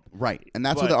Trump. Right. And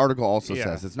that's what the article also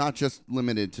says. It's not just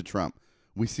limited to Trump.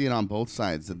 We see it on both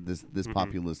sides of this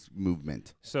populist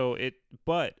movement. So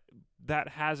but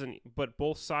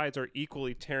both sides are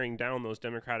equally tearing down those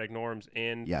democratic norms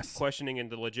and questioning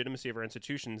the legitimacy of our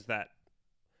institutions that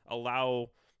allow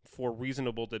for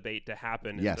reasonable debate to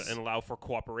happen and allow for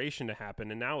cooperation to happen.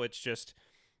 And now it's just,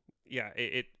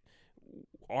 if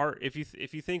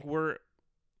you think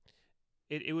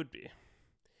it would be,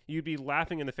 you'd be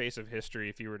laughing in the face of history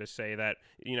if you were to say that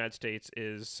the United States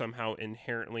is somehow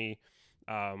inherently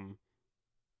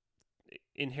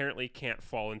can't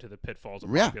fall into the pitfalls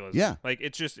of populism. Yeah. Like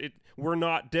we're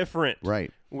not different.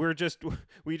 Right. We just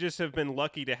have been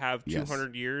lucky to have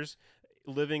 200 years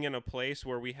living in a place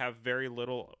where we have very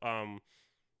little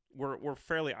we're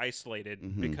fairly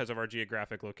isolated because of our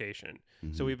geographic location.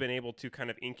 So we've been able to kind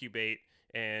of incubate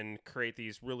and create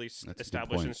these really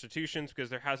established institutions because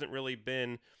there hasn't really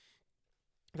been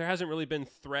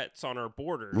threats on our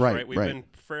borders, right? We've been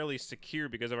fairly secure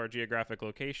because of our geographic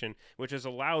location, which has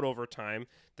allowed over time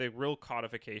the real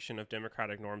codification of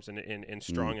democratic norms in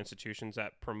strong institutions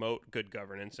that promote good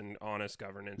governance and honest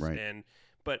governance.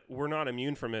 But we're not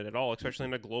immune from it at all, especially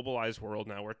in a globalized world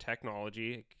now where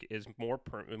technology is more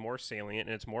salient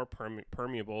and it's more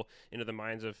permeable into the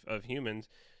minds of humans,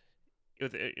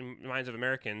 in the minds of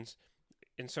Americans.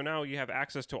 And so now you have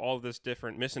access to all of this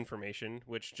different misinformation,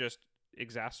 which just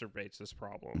exacerbates this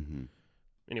problem.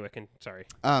 Anyway, sorry.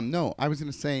 No, I was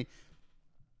going to say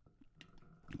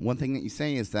one thing that you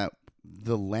say is that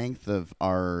the length of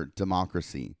our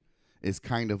democracy is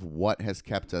kind of what has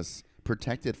kept us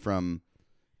protected from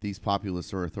these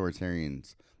populists or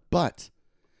authoritarians. But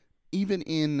even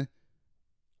in,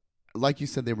 like you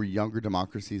said, they were younger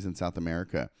democracies in South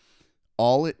America.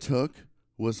 All it took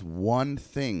was one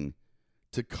thing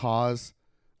to cause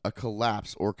a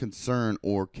collapse or concern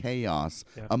or chaos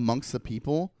amongst the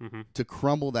people to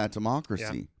crumble that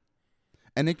democracy.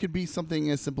 And it could be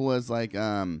something as simple as like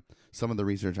some of the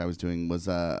research I was doing was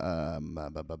the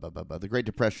Great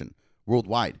Depression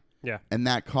worldwide. Yeah. And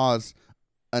that caused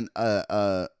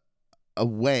a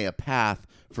path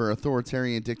for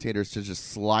authoritarian dictators to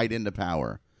just slide into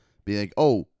power. Be like,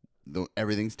 oh,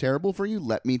 everything's terrible for you?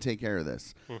 Let me take care of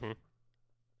this.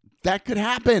 That could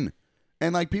happen.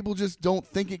 And like people just don't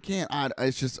think it can't.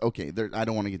 It's just okay. I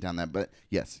don't want to get down that, but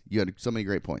yes, you had so many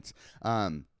great points.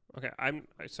 Okay, I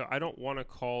don't want to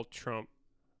call Trump.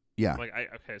 Yeah.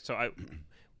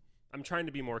 I'm trying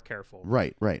to be more careful.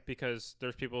 Right. Because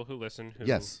there's people who listen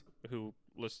who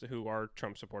are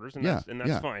Trump supporters, and that's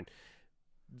fine.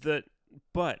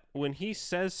 But when he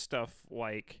says stuff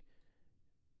like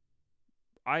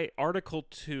Article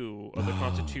 2 of the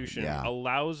Constitution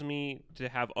allows me to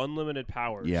have unlimited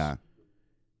powers. Yeah.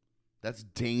 That's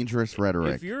dangerous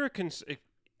rhetoric. If you're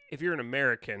an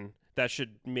American, that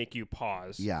should make you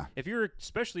pause. Yeah.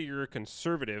 Especially you're a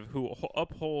conservative who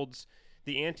upholds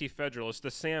the anti-federalists,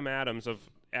 the Sam Adams,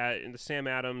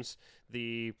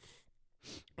 the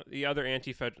other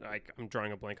anti-federal. I'm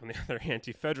drawing a blank on the other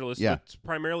anti-federalists. Yeah. But it's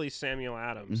primarily Samuel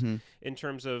Adams in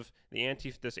terms of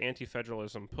this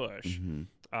anti-federalism push.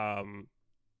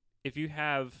 If you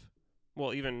have,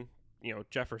 well, even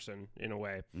Jefferson in a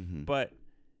way, but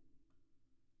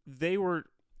they were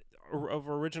of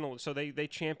original. So they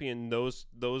championed those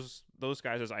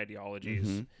guys as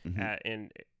ideologies,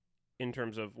 and in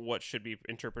terms of what should be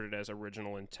interpreted as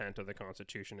original intent of the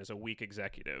Constitution as a weak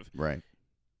executive. Right.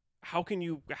 How can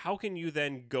you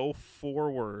then go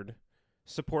forward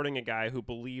supporting a guy who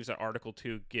believes that Article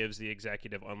 2 gives the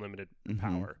executive unlimited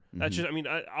power? That's just,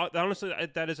 honestly,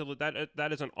 that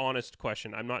is an honest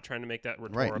question. I'm not trying to make that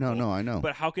rhetorical. Right. No, I know.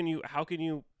 But how can you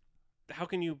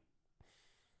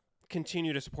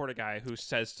continue to support a guy who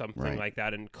says something like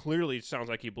that and clearly sounds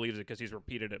like he believes it because he's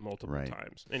repeated it multiple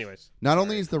times? Anyways. Not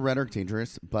only is the rhetoric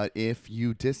dangerous, but if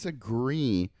you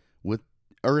disagree with,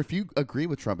 or if you agree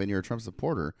with Trump and you're a Trump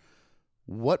supporter,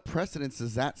 what precedence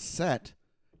does that set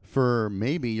for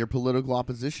maybe your political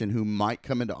opposition who might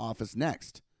come into office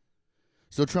next?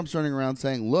 So Trump's running around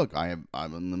saying, "Look, I have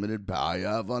unlimited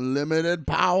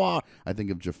power." I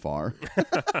think of Jafar.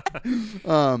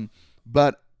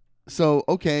 But so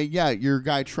okay, yeah, your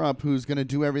guy Trump, who's going to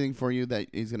do everything for you, that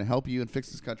he's going to help you and fix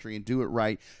this country and do it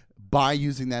right by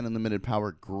using that unlimited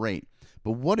power. Great.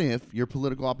 But what if your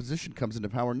political opposition comes into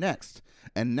power next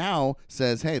and now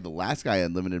says, hey, the last guy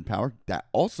had limited power. That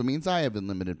also means I have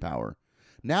unlimited power.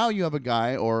 Now you have a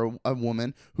guy or a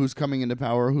woman who's coming into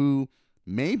power who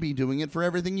may be doing it for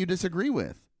everything you disagree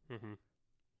with. Mm-hmm.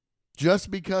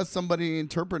 Just because somebody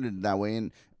interpreted it that way.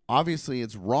 And obviously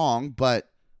it's wrong, but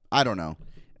I don't know.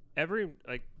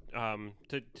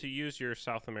 To use your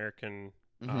South American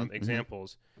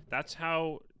examples, that's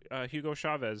how Hugo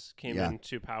Chavez came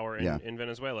into power in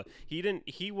Venezuela. He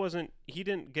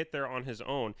didn't get there on his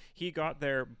own. He got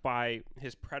there by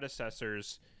his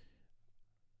predecessors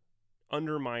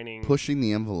undermining, pushing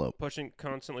the envelope,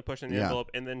 constantly pushing the envelope,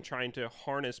 and then trying to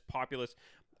harness populist.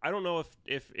 I don't know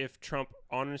if Trump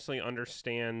honestly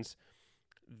understands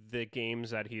the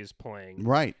games that he's playing.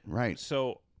 Right.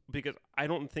 So, because I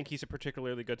don't think he's a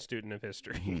particularly good student of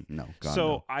history. No. God,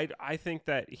 so no. I think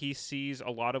that he sees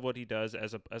a lot of what he does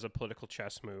as a political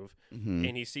chess move,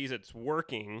 and he sees it's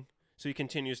working. So he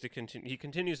continues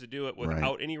to do it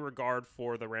without any regard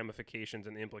for the ramifications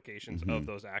and the implications of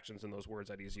those actions and those words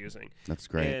that he's using. That's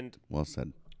great. And well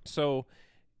said. So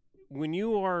when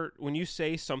you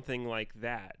say something like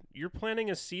that, you're planting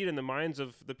a seed in the minds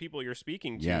of the people you're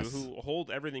speaking to, who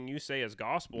hold everything you say as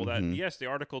gospel. That yes, the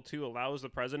Article 2 allows the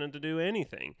president to do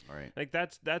anything. Right. Like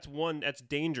that's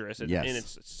dangerous in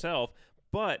itself.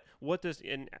 But what does,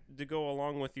 and to go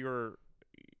along with your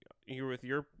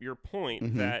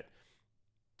point that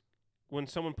when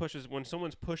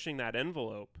someone's pushing that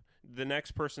envelope, the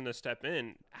next person to step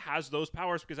in has those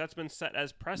powers because that's been set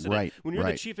as precedent. Right, when you're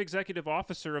the chief executive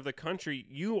officer of the country,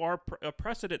 you are a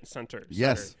precedent center.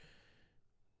 Yes.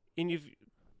 And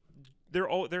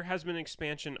there has been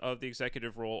expansion of the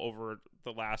executive role over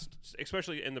the last,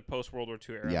 especially in the post-World War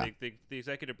II era. Yeah. The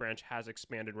executive branch has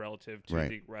expanded relative to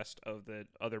the rest of the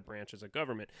other branches of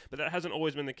government, but that hasn't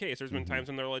always been the case. There's been times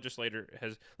when the legislative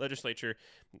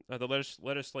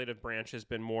branch has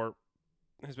been more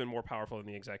powerful than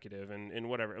the executive, and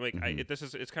whatever. Like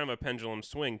it's kind of a pendulum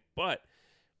swing, but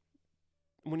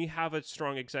when you have a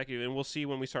strong executive, and we'll see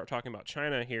when we start talking about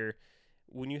China here,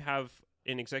 when you have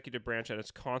an executive branch that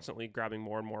is constantly grabbing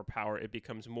more and more power, it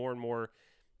becomes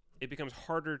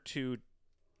harder to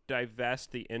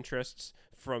divest the interests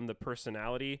from the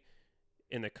personality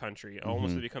in the country.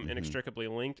 Almost they become inextricably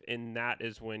linked, and that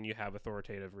is when you have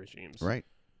authoritative regimes. Right.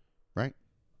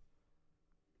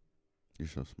 You're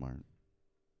so smart.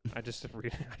 I just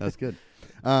read. That's good.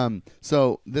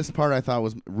 So this part I thought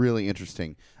was really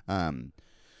interesting.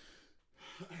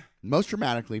 Most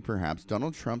dramatically, perhaps,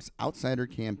 Donald Trump's outsider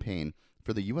campaign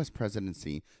for the U.S.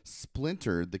 presidency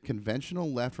splintered the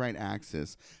conventional left-right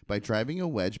axis by driving a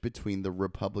wedge between the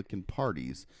Republican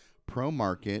parties,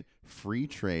 pro-market, free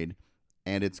trade,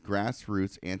 and its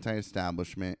grassroots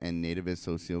anti-establishment and nativist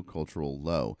sociocultural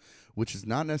low, which is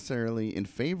not necessarily in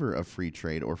favor of free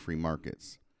trade or free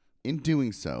markets. In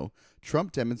doing so,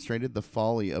 Trump demonstrated the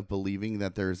folly of believing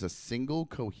that there is a single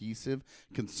cohesive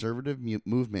conservative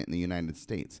movement in the United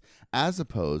States, as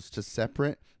opposed to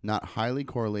separate, not highly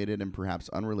correlated and perhaps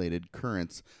unrelated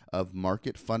currents of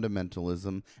market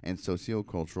fundamentalism and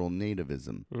sociocultural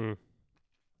nativism.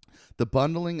 The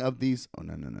bundling of these...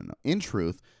 no. In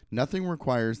truth, nothing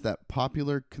requires that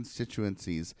popular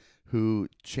constituencies who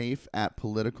chafe at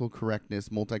political correctness,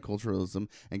 multiculturalism,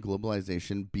 and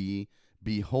globalization be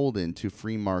beholden to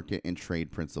free market and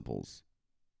trade principles.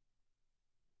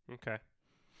 Okay.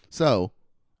 So,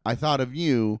 I thought of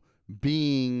you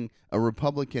being a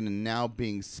Republican and now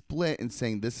being split and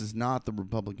saying this is not the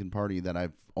Republican Party that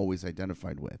I've always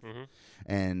identified with.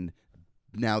 And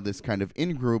now this kind of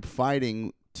in-group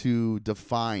fighting to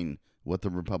define what the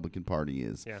Republican Party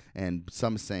is. Yeah. And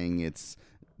some saying it's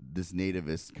this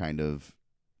nativist kind of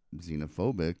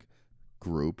xenophobic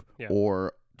group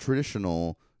or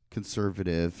traditional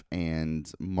conservative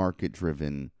and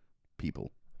market-driven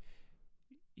people.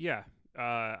 Yeah,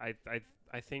 I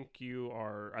think you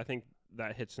are. I think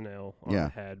that hits the nail on the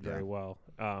head very well.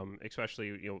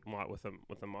 Especially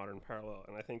with a modern parallel,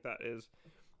 and I think that is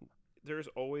there's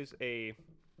always a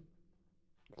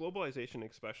globalization,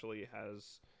 especially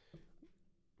has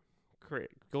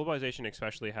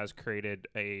created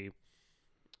a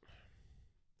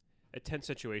tense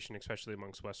situation, especially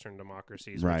amongst Western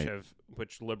democracies,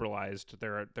 which liberalized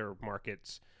their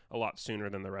markets a lot sooner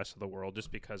than the rest of the world,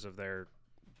 just because of their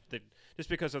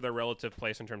relative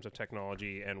place in terms of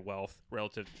technology and wealth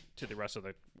relative to the rest of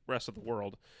the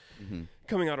world.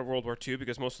 Coming out of World War II,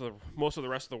 because most of the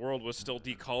rest of the world was still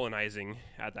decolonizing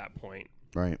at that point.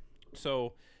 Right.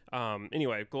 So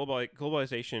anyway,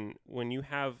 globalization, when you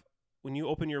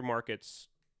open your markets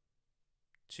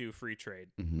to free trade,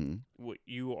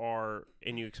 you are,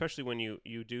 and you especially when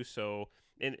you do so,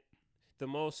 and the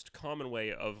most common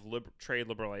way of trade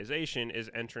liberalization is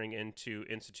entering into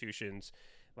institutions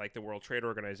like the World Trade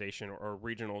Organization or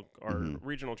regional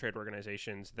trade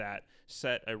organizations that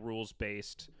set a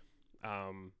rules-based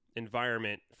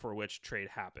environment for which trade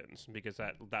happens, because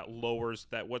that lowers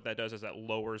what that does is that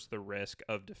lowers the risk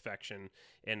of defection,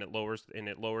 and it lowers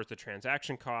the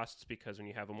transaction costs, because when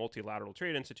you have a multilateral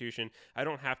trade institution, I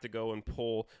don't have to go and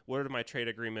pull what are my trade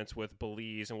agreements with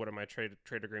Belize and what are my trade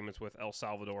agreements with El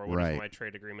Salvador, what are my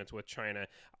trade agreements with China.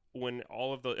 When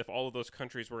if all of those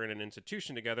countries were in an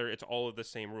institution together, it's all of the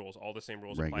same rules. All the same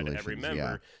rules apply to every member.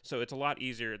 Yeah. So it's a lot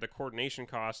easier. The coordination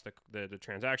costs, the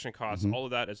transaction costs, all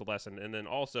of that is lessened. And then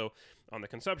also on the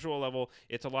conceptual level,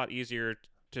 it's a lot easier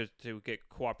to get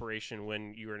cooperation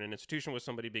when you're in an institution with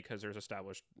somebody, because there's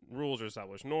established rules, there's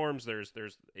established norms, there's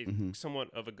a somewhat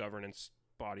of a governance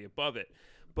body above it.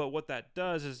 But what that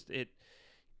does is it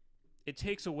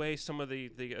takes away some of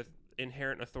the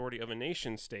inherent authority of a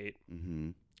nation state.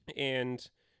 And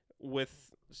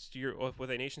with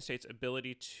a nation state's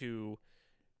ability to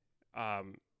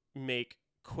make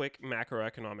quick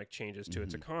macroeconomic changes to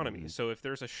its economy. So if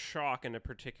there's a shock in a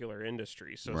particular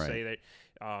industry, so say that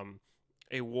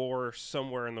a war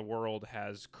somewhere in the world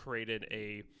has created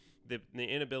the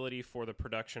inability for the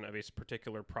production of a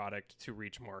particular product to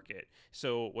reach market.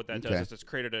 So what that does is it's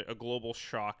created a global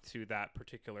shock to that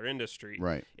particular industry.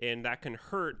 Right. And that can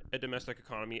hurt a domestic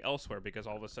economy elsewhere, because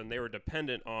all of a sudden they were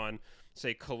dependent on,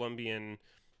 say, Colombian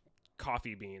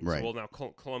coffee beans. Right. Well, now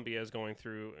Colombia is going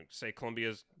through, say,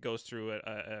 goes through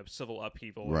a civil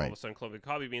upheaval, and all of a sudden Colombian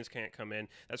coffee beans can't come in.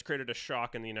 That's created a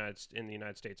shock in the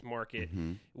United States market,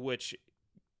 which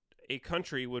a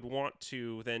country would want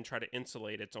to then try to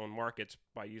insulate its own markets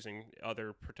by using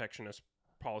other protectionist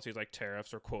policies like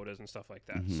tariffs or quotas and stuff like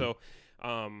that. So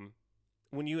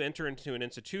when you enter into an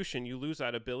institution, you lose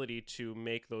that ability to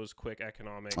make those quick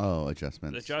economic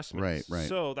adjustments. Right.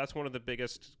 So that's one of the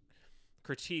biggest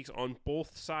critiques on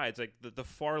both sides. Like the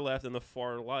far left and the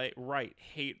far right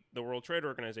hate the World Trade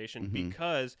Organization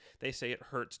because they say it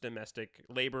hurts domestic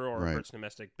labor or it hurts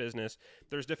domestic business.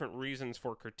 There's different reasons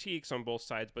for critiques on both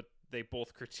sides, but they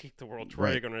both critique the World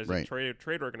Trade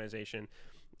Organization.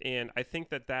 And I think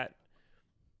that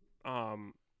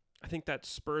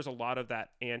spurs a lot of that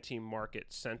anti-market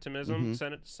sentimentism.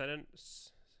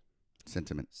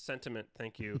 Sentiment,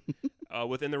 thank you,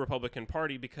 within the Republican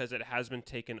Party, because it has been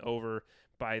taken over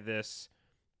by this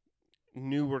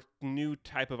new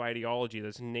type of ideology,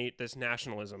 this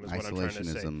nationalism is what I'm trying to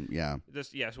say.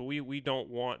 Isolationism, So we don't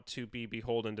want to be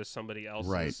beholden to somebody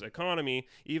else's economy,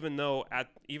 even though at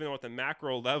the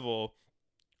macro level,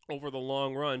 over the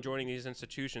long run, joining these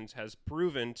institutions has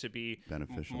proven to be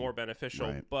more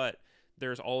beneficial. But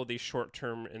there's all of these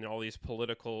short-term and all these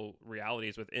political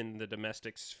realities within the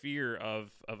domestic sphere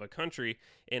of a country.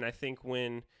 And I think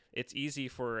when it's easy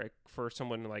for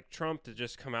someone like Trump to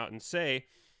just come out and say,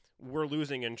 we're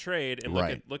losing in trade,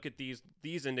 and look at these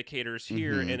indicators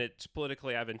here, and it's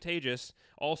politically advantageous.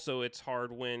 Also, it's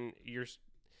hard when you're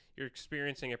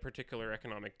experiencing a particular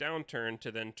economic downturn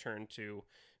to then turn to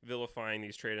vilifying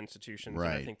these trade institutions. And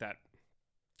I think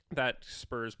that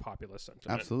spurs populist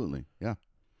sentiment. Absolutely, yeah.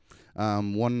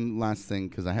 One last thing,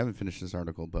 because I haven't finished this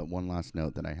article, but one last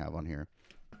note that I have on here,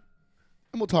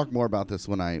 and we'll talk more about this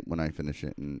when I finish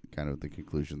it and kind of the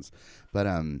conclusions. But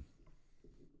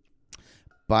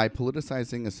by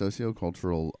politicizing a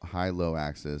sociocultural high-low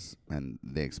axis, and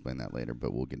they explain that later,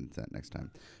 but we'll get into that next time,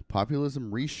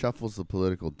 populism reshuffles the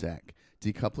political deck,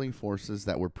 decoupling forces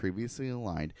that were previously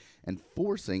aligned and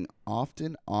forcing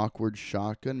often awkward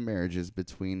shotgun marriages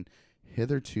between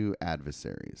hitherto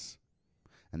adversaries.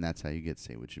 And that's how you get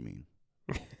Say What You Mean.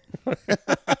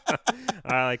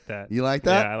 I like that. You like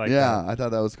that? Yeah, I like that. Yeah, I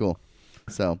thought that was cool.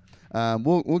 So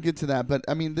we'll get to that. But,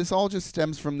 I mean, this all just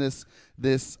stems from this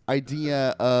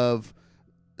idea of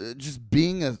just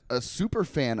being a super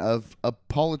fan of a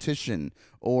politician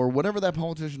or whatever that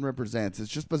politician represents.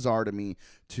 It's just bizarre to me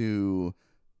to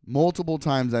multiple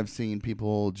times I've seen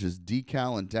people just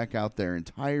decal and deck out their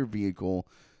entire vehicle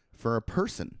for a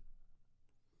person.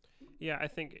 Yeah, I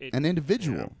think an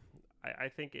individual. You know, I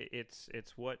think it's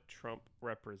what Trump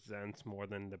represents more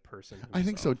than the person himself. I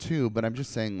think so too, but I'm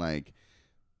just saying, like,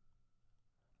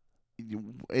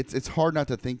 it's hard not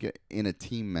to think in a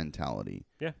team mentality.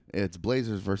 Yeah, it's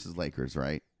Blazers versus Lakers,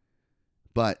 right?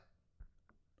 But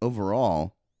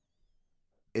overall,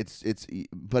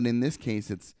 but in this case,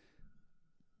 it's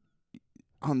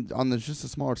on just a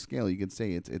smaller scale. You could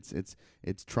say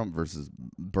it's Trump versus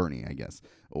Bernie, I guess,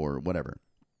 or whatever.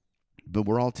 But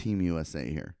we're all Team USA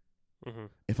here. Mm-hmm.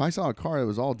 If I saw a car that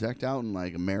was all decked out in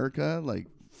like America, like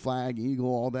flag, eagle,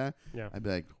 all that, Yeah. I'd be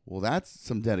like, well, that's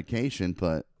some dedication,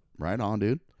 but right on,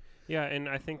 dude. Yeah, and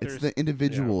I think It's there's the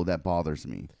individual that bothers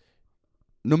me,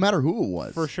 no matter who it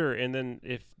was. for sure. And then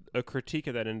if a critique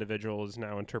of that individual is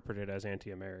now interpreted as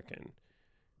anti-American,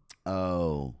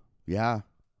 Oh, yeah.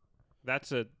 that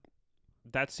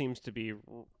seems to be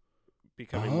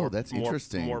becoming Oh, that's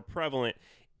interesting. more prevalent.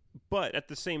 But at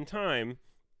the same time,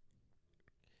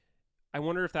 I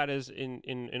wonder if that is in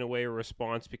a way a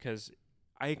response, because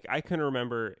I can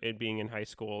remember it being in high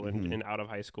school and out of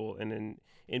high school and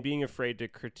in being afraid to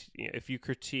if you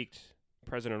critiqued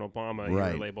President Obama, you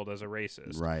Right. were labeled as a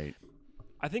racist. Right.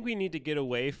 I think we need to get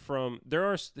away from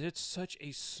it's such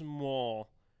a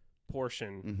small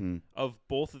portion Mm-hmm. of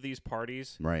both of these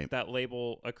parties Right. that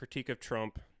label a critique of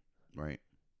Trump Right.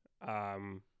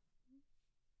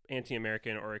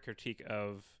 anti-American or a critique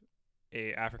of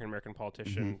a African American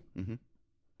politician, Mm-hmm.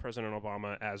 President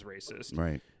Obama, as racist.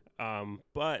 Right.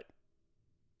 But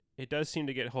it does seem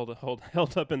to get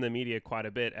held up in the media quite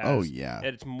a bit. As Oh, yeah.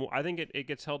 it's more. I think it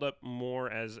gets held up more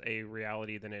as a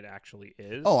reality than it actually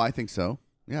is. Oh, I think so.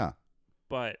 Yeah.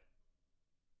 But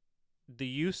the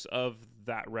use of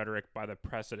that rhetoric by the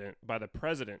president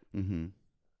Mm-hmm.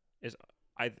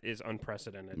 is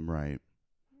unprecedented, Right.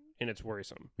 and it's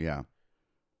worrisome. Yeah.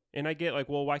 And I get like,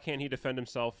 well, why can't he defend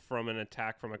himself from an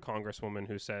attack from a congresswoman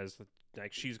who says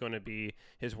like she's going to be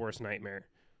his worst nightmare?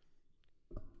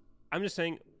 I'm just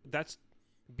saying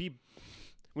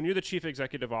when you're the chief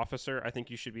executive officer, I think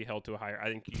you should be held to a higher. I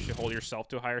think you should hold yourself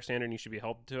to a higher standard, and you should be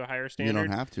held to a higher standard. You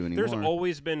don't have to anymore. There's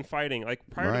always been fighting. Like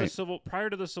prior Right.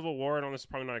 to the Civil War, and this is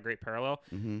probably not a great parallel.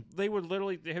 Mm-hmm. They would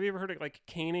literally. Have you ever heard of like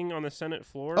caning on the Senate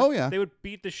floor? Oh, yeah. They would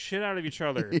beat the shit out of each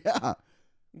other.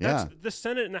 Yeah. The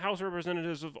Senate and the House of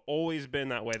Representatives have always been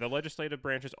that way. The legislative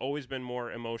branch has always been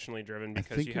more emotionally driven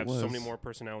because think you it have so was- many more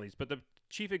personalities. But the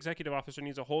chief executive officer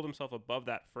needs to hold himself above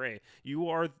that fray. You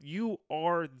are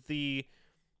the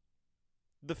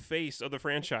face of the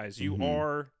franchise. You Mhm.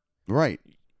 are Right.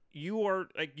 you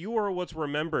are what's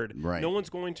remembered. Right. No one's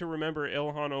going to remember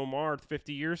Ilhan Omar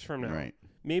 50 years from now. Right.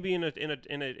 Maybe in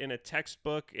a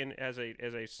textbook and as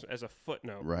a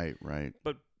footnote. Right. Right.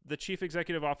 But the chief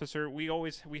executive officer, we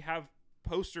have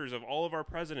posters of all of our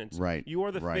presidents. Right. You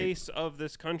are the Right. face of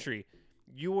this country.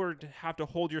 You have to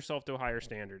hold yourself to a higher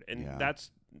standard, and Yeah.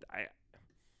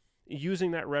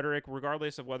 using that rhetoric,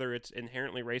 regardless of whether it's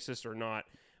inherently racist or not.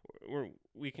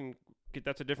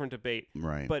 That's a different debate.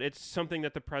 Right. But it's something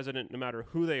that the president, no matter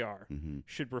who they are, Mm-hmm.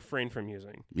 should refrain from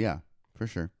using. Yeah, for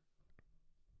sure.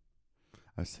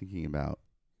 I was thinking about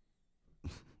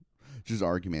just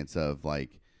arguments of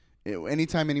like,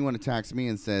 anytime anyone attacks me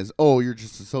and says, "Oh, you're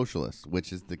just a socialist,"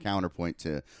 which is the counterpoint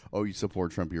to, "Oh, you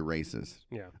support Trump, you're racist."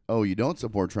 Yeah. "Oh, you don't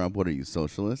support Trump, what are you,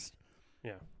 socialist?"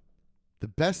 Yeah. The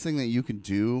best thing that you can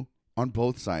do on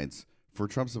both sides, for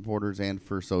Trump supporters and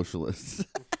for socialists,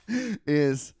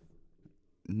 is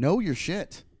know your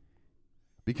shit.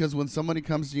 Because when somebody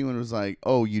comes to you and was like,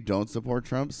 "Oh, you don't support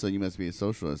Trump, so you must be a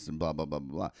socialist," and blah, blah, blah,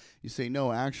 blah, blah, you say,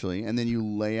 "No, actually," and then you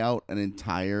lay out an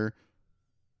entire,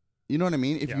 you know what I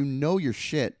mean? If Yeah. you know your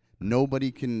shit,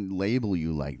 nobody can label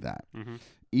you like that. Mm-hmm.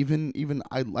 Even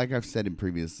like I've said in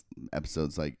previous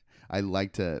episodes, like,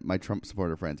 my Trump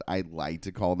supporter friends, I like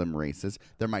to call them racist.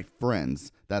 They're my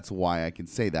friends. That's why I can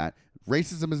say that.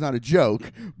 Racism is not a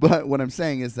joke, but what I'm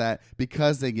saying is that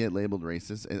because they get labeled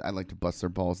racist, I like to bust their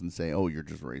balls and say, "Oh, you're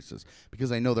just racist,"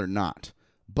 because I know they're not.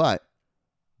 But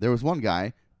there was one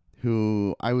guy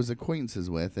who I was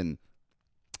acquaintances with, and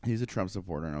he's a Trump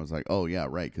supporter, and I was like, "Oh, yeah,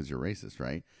 right, because you're racist,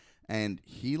 right?" And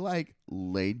he, like,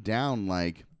 laid down,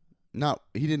 like,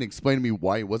 he didn't explain to me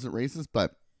why he wasn't racist,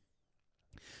 but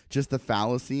just the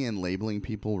fallacy in labeling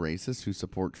people racist who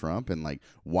support Trump, and like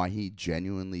why he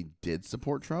genuinely did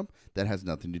support Trump that has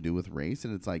nothing to do with race.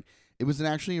 And it's like, it was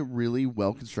actually a really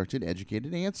well constructed,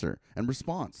 educated answer and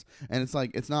response. And it's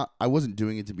like, I wasn't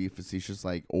doing it to be facetious,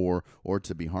 like, or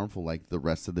to be harmful like the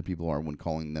rest of the people are when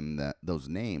calling them those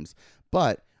names.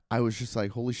 But I was just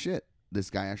like, holy shit, this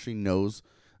guy actually knows.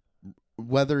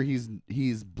 Whether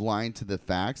he's blind to the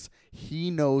facts,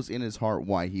 he knows in his heart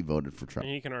why he voted for Trump.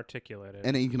 And he can articulate it.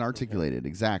 And he can articulate it,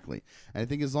 exactly. And I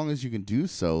think as long as you can do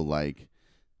so, like,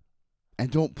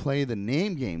 and don't play the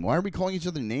name game. Why are we calling each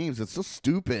other names? It's so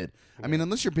stupid. I mean,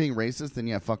 unless you're being racist, then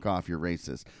yeah, fuck off, you're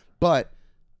racist. But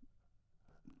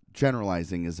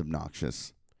generalizing is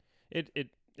obnoxious. It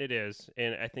is,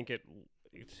 and I think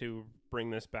to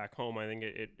bring this back home, I think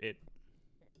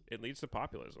it leads to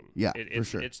populism. Yeah, for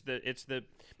sure. It's the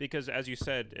because as you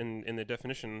said in the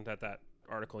definition that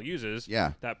article uses,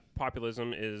 Yeah. that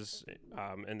populism is,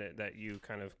 and that you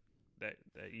kind of that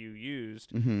you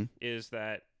used Mm-hmm. is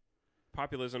that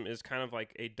populism is kind of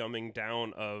like a dumbing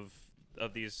down of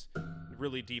these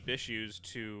really deep issues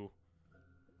to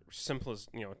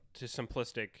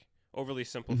simplistic, overly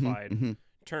simplified Mm-hmm.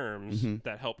 terms Mm-hmm.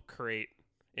 that help create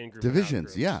in-group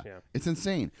Divisions. and out-groups. Yeah. It's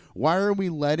insane. Why are we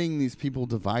letting these people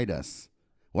divide us?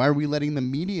 Why are we letting the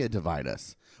media divide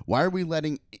us? Why are we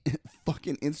letting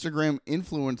fucking Instagram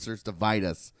influencers divide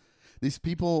us? These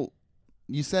people,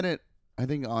 you said it, I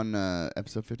think on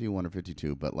episode 51 or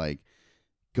 52, but like,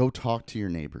 go talk to your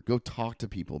neighbor. Go talk to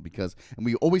people because, and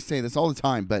we always say this all the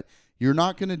time, but you're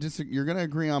not going to you're going to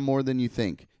agree on more than you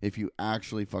think if you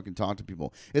actually fucking talk to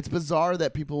people. It's bizarre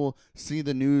that people see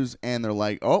the news and they're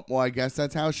like, oh, well, I guess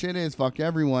that's how shit is. Fuck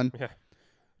everyone. Yeah.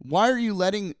 Why are you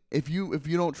letting, if you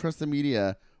don't trust the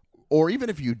media, or even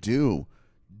if you do,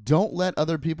 don't let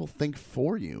other people think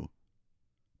for you.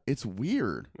 It's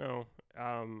weird. No.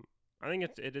 I think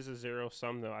it is a zero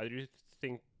sum though. I do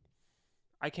think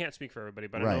I can't speak for everybody,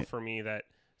 but I know Right. for me that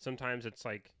sometimes it's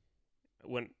like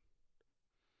when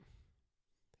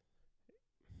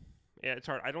it's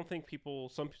hard. I don't think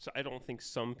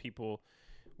some people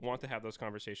want to have those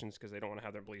conversations because they don't want to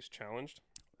have their beliefs challenged.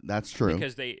 That's true.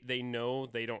 Because they know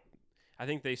they don't. I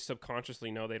think they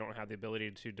subconsciously know they don't have the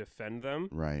ability to defend them.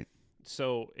 Right.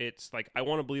 So it's like I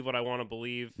want to believe what I want to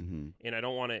believe, Mm-hmm. and I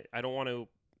don't want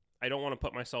to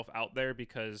put myself out there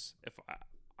because if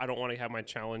I don't want to have my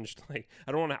challenged, like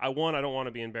I don't want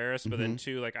to be embarrassed, but then Mhm.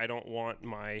 two, like I don't want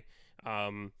my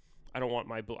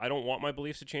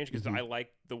beliefs to change because Mhm. I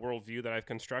like the worldview that I've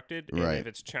constructed. Right. And if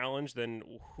it's challenged, then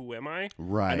who am I?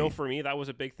 Right. I know for me that was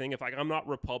a big thing. If I'm not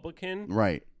Republican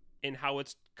Right. in how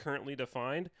it's currently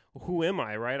defined, who am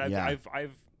I? Right?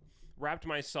 I've wrapped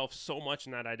myself so much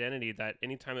in that identity that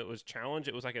anytime it was challenged,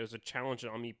 it was like it was a challenge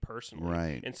on me personally.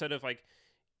 Right. Instead of like,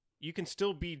 you can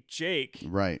still be Jake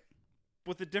Right.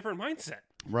 with a different mindset.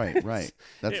 Right. Right.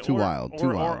 That's too wild.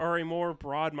 Too wild. Or a more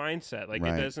broad mindset. Like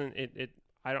Right. it doesn't.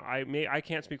 I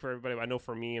can't speak for everybody, but I know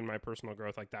for me and my personal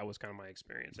growth, like that was kind of my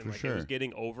experience, and For like sure. it was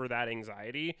getting over that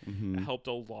anxiety. Mhm. It helped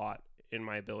a lot in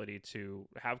my ability to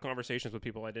have conversations with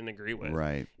people I didn't agree with,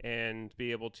 Right. and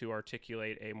be able to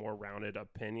articulate a more rounded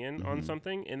opinion on Mhm.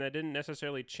 something. And that didn't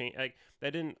necessarily change. Like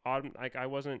that didn't. I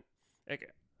wasn't.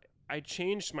 Like I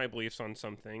changed my beliefs on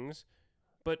some things.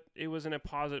 But it was in a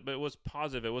positive. But it was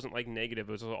positive. It wasn't like negative.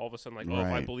 It was all of a sudden like, oh, if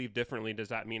I Right. believe differently, does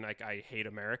that mean like I hate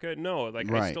America? No, like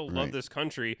I Right, still right. love this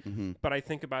country, Mhm. but I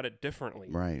think about it differently.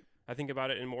 Right. I think about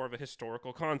it in more of a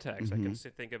historical context. I can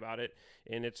Mhm. think about it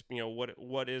in its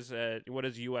what is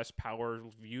U.S. power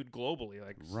viewed globally.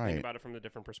 Like Right. think about it from the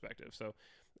different perspective. So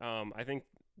I think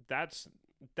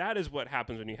that is what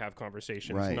happens when you have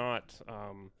conversations, Right. not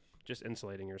just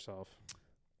insulating yourself.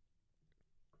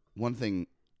 One thing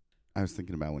I was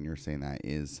thinking about when you were saying that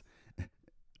is,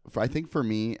 I think for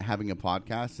me, having a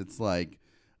podcast, it's like,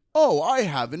 oh, I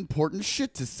have important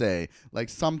shit to say. Like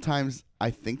sometimes I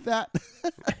think that.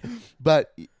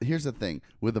 But here's the thing.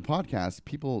 With a podcast,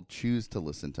 people choose to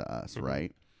listen to us, Mhm.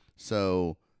 right?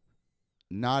 So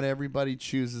not everybody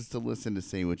chooses to listen to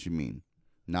Say What You Mean.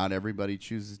 Not everybody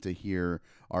chooses to hear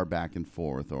our back and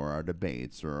forth or our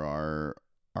debates or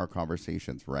our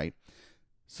conversations, right?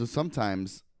 So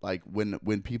sometimes, like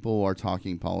when people are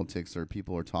talking politics or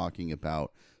people are talking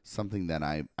about something that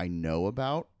I know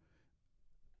about,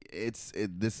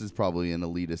 this is probably an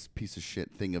elitist piece of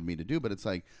shit thing of me to do, but it's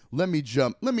like, let me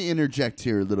interject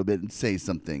here a little bit and say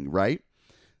something, right?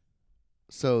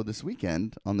 So this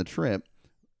weekend on the trip,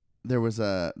 there was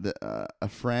a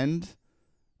friend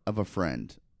of a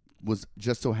friend was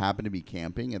just so happened to be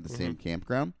camping at the same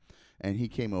campground, and he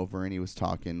came over and he was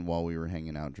talking while we were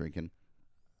hanging out drinking.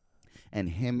 And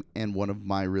him and one of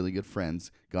my really good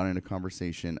friends got in a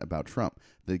conversation about Trump.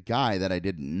 The guy that I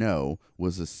didn't know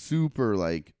was a super,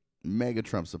 like, mega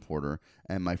Trump supporter.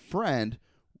 And my friend,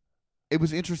 it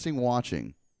was interesting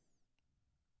watching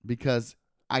because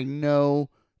I know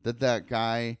that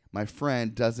guy, my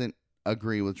friend, doesn't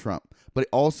agree with Trump, but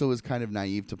also is kind of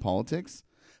naive to politics,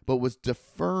 but was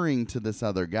deferring to this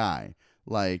other guy.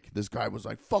 Like, this guy was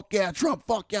like, fuck yeah, Trump,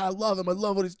 fuck yeah, I love him, I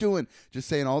love what he's doing. Just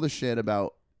saying all the shit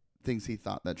about things he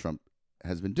thought that Trump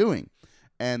has been doing.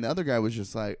 And the other guy was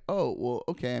just like, oh, well,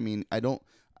 okay, I mean, I don't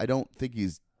think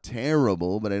he's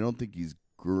terrible, but I don't think he's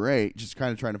great. Just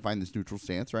kind of trying to find this neutral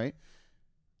stance, right?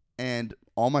 And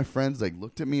all my friends like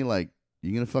looked at me like,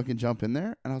 you gonna fucking jump in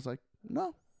there? And I was like,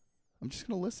 no, I'm just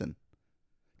gonna listen.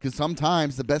 Because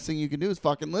sometimes the best thing you can do is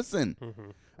fucking listen. Mm-hmm.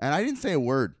 And I didn't say a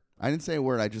word. I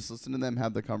just listened to them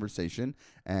have the conversation,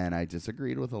 and I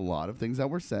disagreed with a lot of things that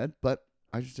were said, but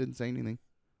I just didn't say anything.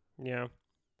 Yeah,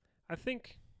 I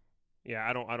think Yeah,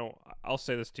 I don't. I'll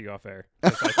say this to you off air.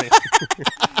 'Cause I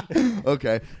think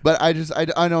Okay, but I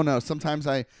don't know. Sometimes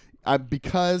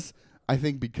because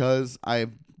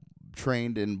I've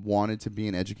trained and wanted to be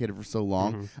an educator for so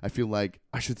long, I feel like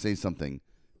I should say something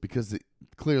because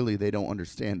clearly they don't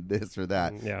understand this or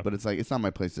that. Yeah. But it's like it's not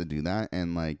my place to do that.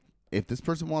 And like if this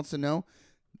person wants to know,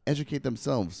 educate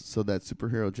themselves so that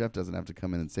superhero Jeff doesn't have to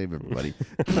come in and save everybody.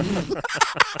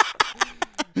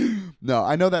 No,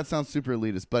 I know that sounds super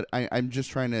elitist, but I'm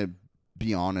just trying to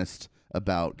be honest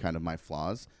about kind of my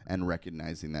flaws and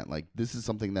recognizing that like this is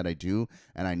something that I do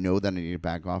and I know that I need to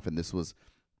back off, and this was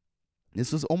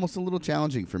almost a little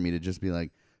challenging for me to just be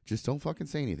like, just don't fucking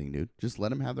say anything, dude. Just let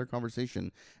them have their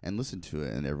conversation and listen to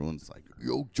it. And everyone's like,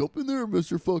 yo, jump in there,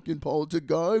 Mr. fucking politic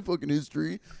guy, fucking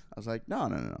history. I was like,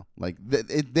 no. Like,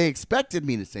 they expected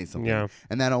me to say something. Yeah.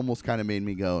 And that almost kind of made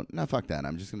me go, nah, fuck that.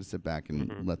 I'm just going to sit back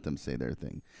and let them say their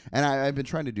thing. And I've been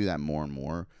trying to do that more and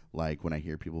more. Like, when I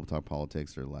hear people talk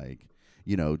politics or, like,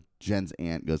 you know, Jen's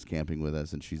aunt goes camping with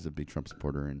us, and she's a big Trump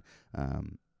supporter. And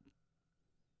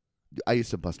I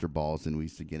used to bust her balls, and we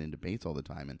used to get in debates all the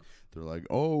time. And they're like,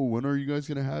 oh, when are you guys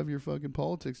going to have your fucking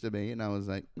politics debate? And I was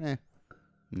like,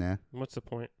 nah. what's the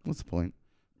point? What's the point?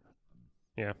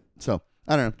 Yeah. So,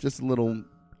 I don't know. Just a little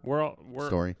We're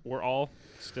story. We're all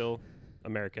still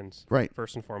Americans. Right.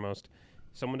 First and foremost.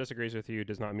 Someone disagrees with you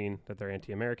does not mean that they're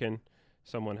anti-American.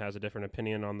 Someone has a different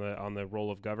opinion on the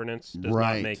role of governance does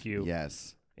not make you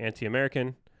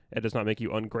anti-American. It does not make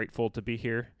you ungrateful to be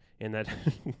here. And that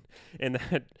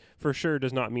for sure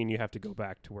does not mean you have to go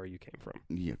back to where you came from.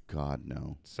 Yeah, God,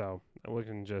 no. So we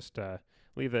can just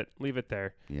leave it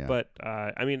there. Yeah. But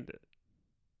I mean,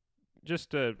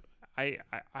 just I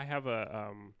have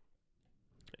a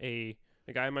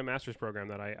guy in my master's program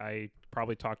that I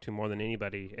probably talk to more than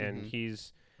anybody, and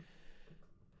he's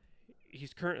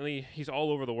currently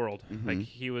all over the world. Like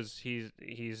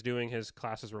he's doing his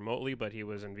classes remotely, but he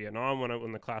was in Vietnam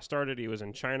when the class started. He was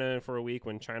in China for a week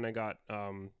when China got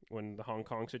when the Hong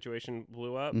Kong situation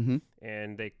blew up,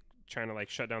 and China like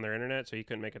shut down their internet, so he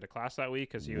couldn't make it to class that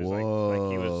week because he was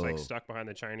like stuck behind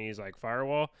the Chinese like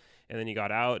firewall. And then he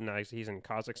got out, and now he's in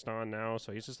Kazakhstan now.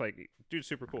 So he's just like, dude,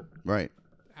 super cool. Right.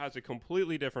 Has a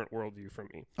completely different worldview from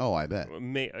me. Oh, I bet.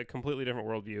 A completely different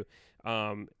worldview.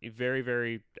 Very,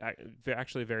 very,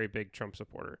 actually, very big Trump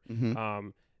supporter.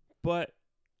 But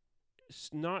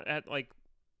it's not at like.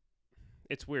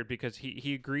 It's weird because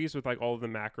he agrees with like all of the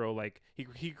macro, like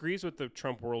he agrees with the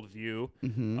Trump worldview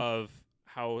of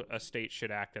how a state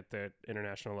should act at the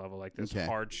international level, like this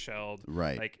hard-shelled,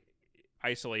 right, like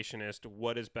isolationist.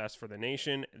 What is best for the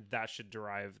nation? That should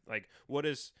derive like what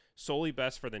is solely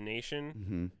best for the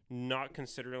nation, not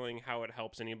considering how it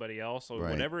helps anybody else. So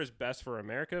whatever is best for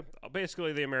America,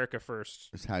 basically the America first.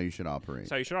 It's how you should operate.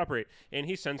 It's how you should operate. And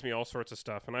he sends me all sorts of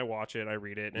stuff, and I watch it, I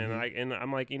read it, and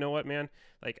I'm like, you know what, man?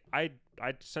 Like he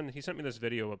sent me this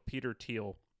video of Peter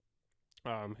Thiel.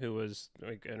 Who was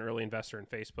like an early investor in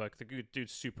Facebook. The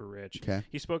dude's super rich. Okay.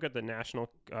 He spoke at the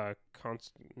National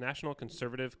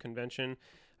Conservative Convention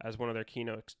as one of their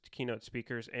keynote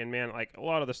speakers. And man, like a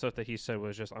lot of the stuff that he said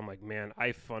was just, I'm like, man,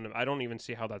 I don't even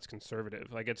see how that's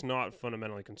conservative. Like it's not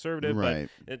fundamentally conservative, right,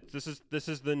 but this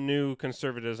is the new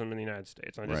conservatism in the United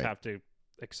States. I just have to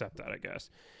accept that, I guess.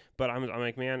 But I'm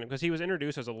like, man, because he was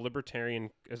introduced as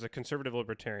a conservative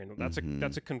libertarian.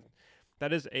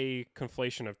 That is a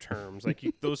conflation of terms. Like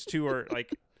those two are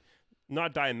like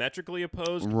not diametrically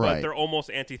opposed, but they're almost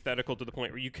antithetical to the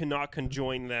point where you cannot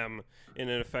conjoin them in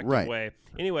an effective way.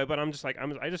 Anyway, but I'm just like,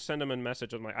 I just send him a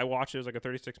message. I'm like, I watched it. It was like a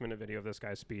 36-minute video of this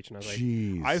guy's speech, and I was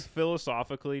like, I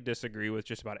philosophically disagree with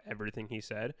just about everything he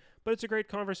said, but it's a great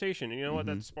conversation. And you know what?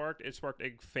 It sparked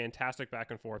a fantastic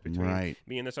back and forth between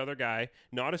me and this other guy.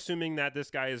 Not assuming that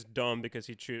this guy is dumb because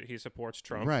he supports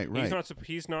Trump. Right.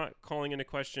 He's not calling into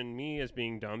question me as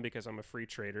being dumb because I'm a free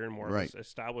trader and more of an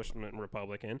establishment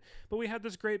Republican. But we had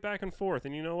this great back and forth,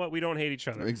 and you know what? We don't hate each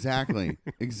other. Exactly.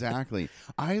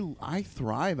 I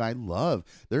thrive. I love.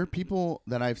 There are people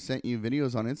that I've sent you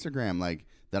videos on Instagram like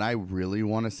that I really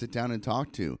want to sit down and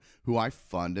talk to who I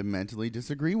fundamentally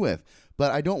disagree with.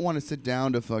 But I don't want to sit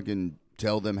down to fucking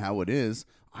tell them how it is.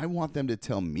 I want them to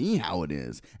tell me how it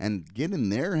is and get in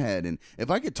their head. And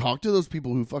if I could talk to those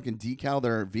people who fucking decal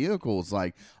their vehicles,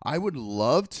 like I would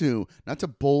love to, not to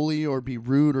bully or be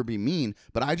rude or be mean,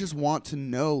 but I just want to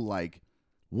know, like,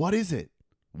 what is it?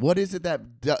 What is it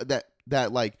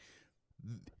that like,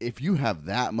 if you have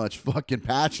that much fucking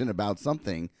passion about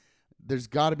something, there's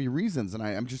got to be reasons. And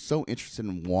I'm just so interested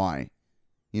in why,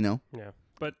 you know? Yeah.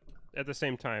 But at the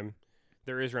same time,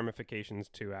 there is ramifications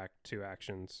to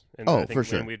actions. And Oh, I think for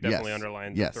sure. we've definitely Yes.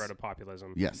 underlined Yes. the threat of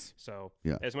populism. Yes. So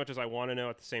Yeah. as much as I want to know,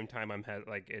 at the same time,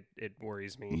 it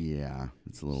worries me. Yeah,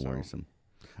 it's a little So- worrisome.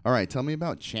 All right, tell me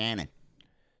about China.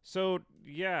 So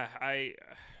yeah,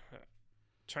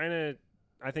 China.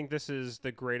 I think this is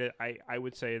the greatest. I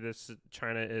would say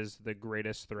China is the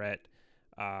greatest threat,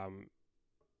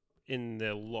 in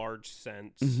the large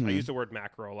sense. Mhm. I use the word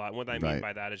macro a lot. And what I mean Right.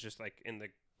 by that is just like in the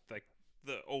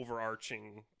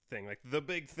overarching thing, like the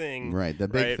big thing. Right, the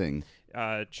big right? thing.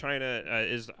 China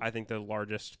is, I think, the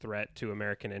largest threat to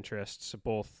American interests,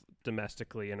 both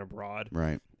domestically and abroad.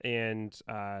 Right. And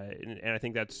I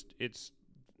think there's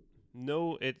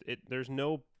no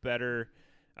better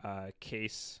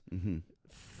case Mm-hmm.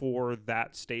 for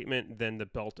that statement than the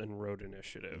Belt and Road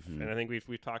Initiative. Mhm. And I think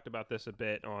we've talked about this a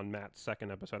bit on Matt's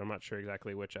second episode. I'm not sure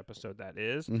exactly which episode that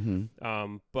is.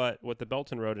 Mm-hmm. But what the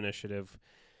Belt and Road Initiative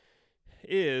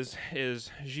is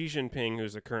Xi Jinping,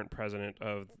 who's the current president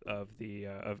of the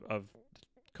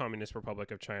Communist Republic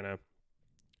of China,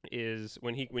 is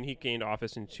when he gained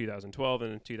office in 2012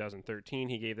 and in 2013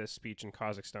 he gave this speech in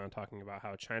Kazakhstan talking about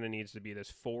how China needs to be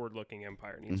this forward-looking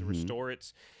empire, needs to Mhm. restore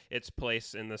its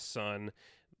place in the sun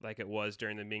like it was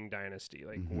during the Ming Dynasty,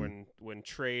 like when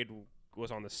trade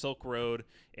was on the Silk Road,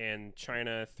 and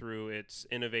China, through its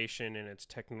innovation and its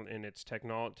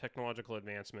technological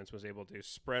advancements, was able to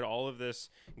spread all of this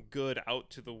good out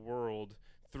to the world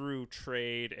through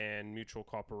trade and mutual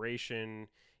cooperation,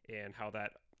 and how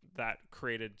that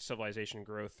created civilization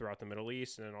growth throughout the Middle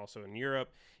East and then also in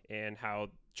Europe, and how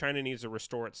China needs to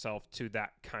restore itself to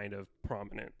that kind of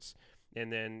prominence.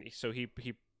 And then so he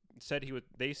said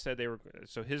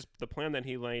the plan that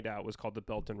he laid out was called the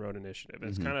Belt and Road Initiative. And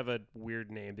It's kind of a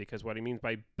weird name because what he means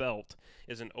by belt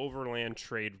is an overland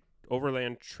trade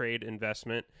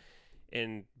investment,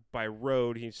 and by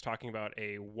road he's talking about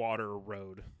a water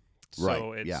road.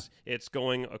 So Right, it's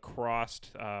going across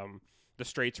the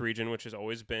Straits region, which has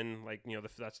always been like,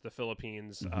 that's the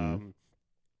Philippines,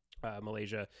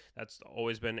 Malaysia. That's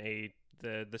always been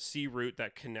the sea route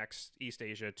that connects East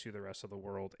Asia to the rest of the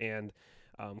world. And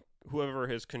whoever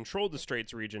has controlled the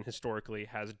Straits region historically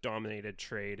has dominated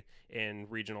trade and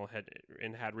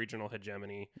had regional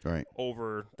hegemony Right.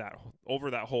 over that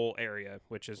whole area,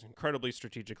 which is incredibly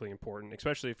strategically important,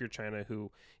 especially if you're China,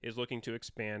 who is looking to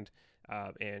expand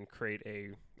and create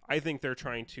I think they're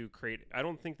trying to create. I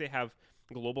don't think they have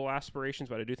global aspirations,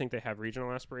 but I do think they have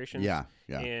regional aspirations. Yeah.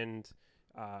 Yeah. And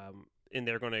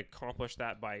they're going to accomplish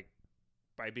that by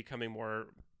becoming more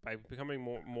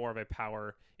of a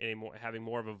power and having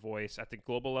more of a voice at the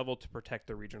global level to protect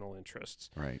their regional interests.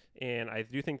 Right. And I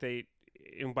do think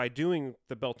by doing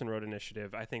the Belt and Road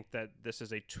Initiative, I think that this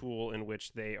is a tool in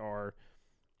which they are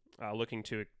looking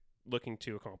to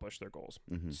accomplish their goals.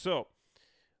 Mhm. So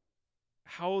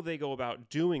how they go about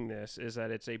doing this is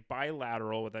that it's a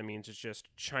bilateral. What that means is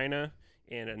just China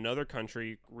and another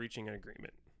country reaching an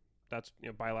agreement. That's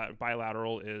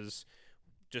bilateral is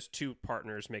just two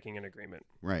partners making an agreement.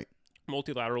 Right.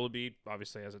 Multilateral would be,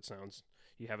 obviously, as it sounds,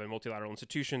 you have a multilateral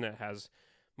institution that has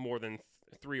more than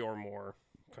three or more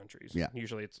countries. Yeah.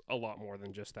 Usually it's a lot more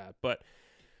than just that. But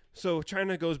so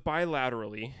China goes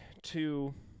bilaterally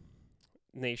to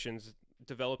nations,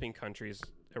 developing countries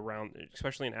around,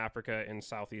 especially in Africa and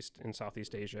Southeast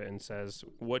Asia, and says,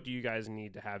 what do you guys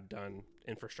need to have done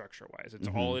infrastructure wise? It's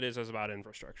all it is about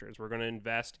infrastructure. We're going to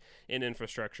invest in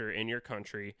infrastructure in your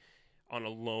country on a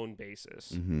loan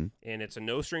basis. Mm-hmm. And it's a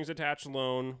no strings attached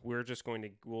loan. We're just going to,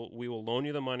 we will loan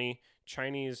you the money.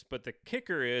 But the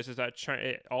kicker is that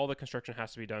all the construction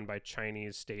has to be done by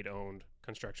Chinese state-owned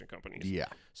construction companies. Yeah.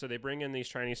 So they bring in these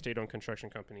Chinese state-owned construction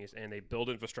companies and they build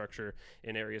infrastructure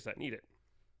in areas that need it.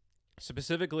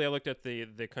 Specifically, I looked at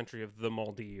the country of the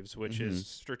Maldives, which is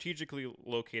strategically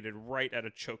located right at a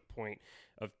choke point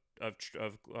of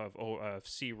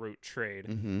sea route trade.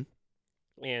 Mm-hmm.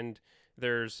 And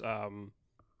there's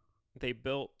they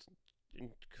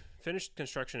finished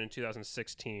construction in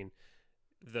 2016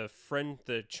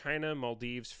 the China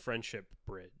Maldives Friendship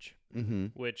Bridge, Mm-hmm.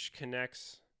 which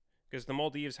connects, because the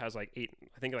Maldives has like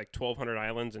 1,200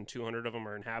 islands and 200 of them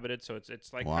are inhabited, so it's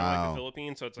like kind of like Wow. the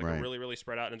Philippines, so it's like Right. a really, really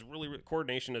spread out, and it's really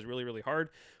coordination is really, really hard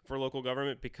for local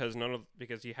government because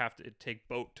you have to take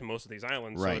boat to most of these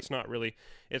islands, Right. so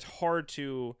it's hard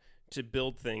to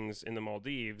build things in the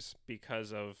Maldives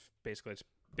because of it's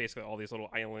basically all these little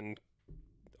islands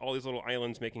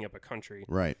making up a country.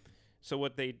 Right. So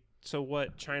what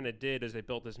China did is they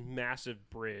built this massive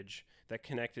bridge that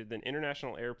connected an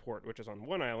international airport, which is on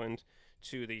one island,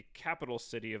 to the capital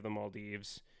city of the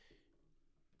Maldives,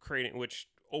 which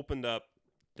opened up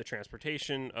the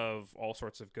transportation of all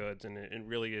sorts of goods, and it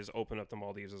really is open up the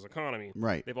Maldives' economy.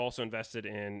 Right. They've also invested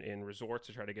in resorts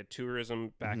to try to get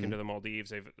tourism back into the Maldives.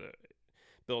 They've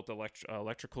built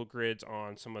electrical grids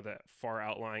on some of the far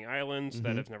outlying islands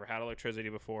that have never had electricity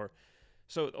before.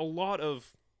 So a lot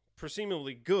of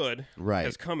presumably good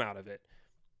has come out of it.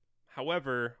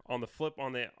 However, on the flip,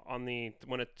 on the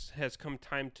when it has come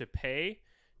time to pay,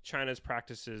 China's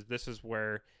practices, this is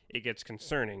where it gets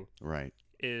concerning. Right.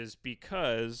 Is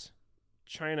because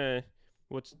China,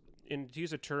 to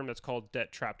use a term that's called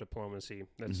debt trap diplomacy,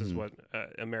 this is what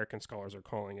American scholars are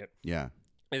calling it. Yeah.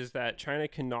 Is that China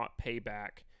cannot pay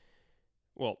back.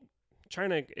 Well,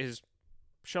 China is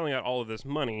shelling out all of this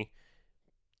money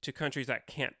to countries that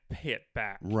can't pay it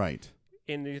back. Right.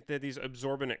 In these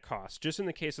exorbitant costs. Just in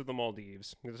the case of the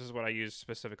Maldives, this is what I used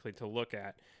specifically to look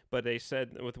at. But they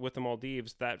said with the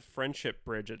Maldives, that friendship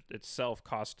bridge itself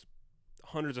cost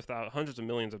hundreds of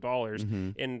millions of dollars,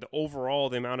 and overall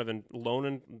the amount of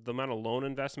loan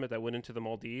investment that went into the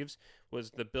Maldives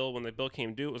was when the bill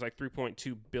came due, it was like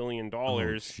 $3.2 billion.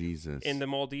 Oh, Jesus. And the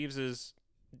Maldives'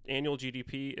 annual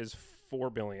GDP is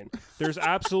 $4 billion. There's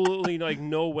absolutely like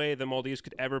no way the Maldives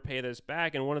could ever pay this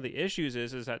back. And one of the issues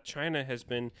is that China has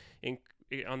been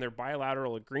on their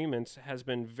bilateral agreements has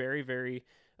been very, very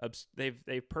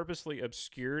they've purposely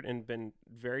obscured and been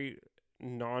very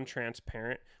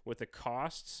non-transparent with the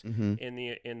costs in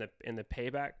the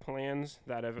payback plans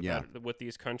that with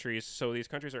these countries. So these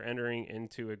countries are entering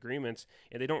into agreements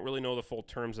and they don't really know the full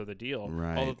terms of the deal.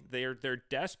 Right. Although they're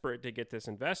desperate to get this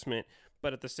investment,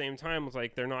 but at the same time, it's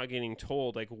like they're not getting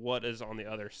told like what is on the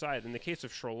other side. In the case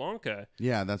of Sri Lanka,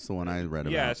 yeah, that's the one I read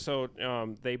about. Yeah, so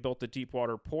they built the deep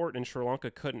water port and Sri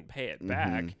Lanka couldn't pay it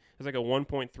back. It's like a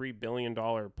 $1.3 billion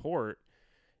port,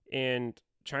 and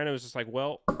China was just like,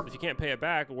 well, if you can't pay it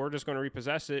back, we're just going to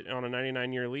repossess it on a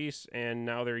 99-year lease, and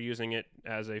now they're using it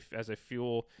as a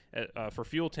fuel for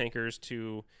fuel tankers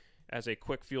as a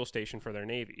quick fuel station for their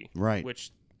navy. Right.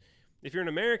 Which, if you're an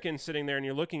American sitting there and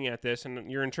you're looking at this,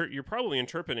 and you're probably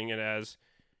interpreting it as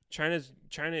China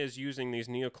is using these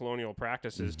neocolonial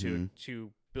practices to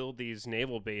build these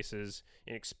naval bases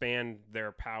and expand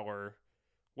their power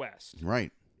west.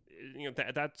 Right. You know,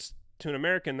 that's. To an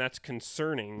American, that's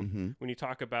concerning when you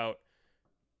talk about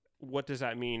what does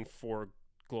that mean for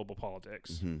global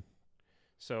politics.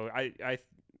 So I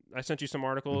sent you some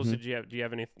articles. Do you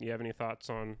have any thoughts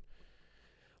on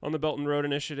the Belt and Road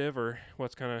Initiative, or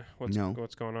what's going on? I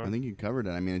think you covered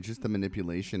it. I mean, it's just the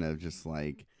manipulation of just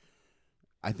like,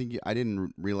 I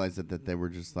didn't realize that they were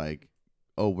just like,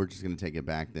 oh, we're just going to take it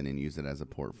back then and use it as a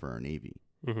port for our Navy.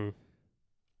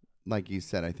 Like you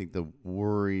said, I think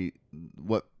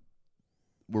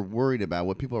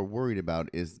what people are worried about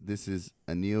is this is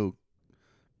a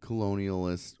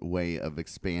neo-colonialist way of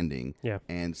expanding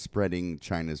and spreading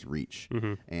China's reach.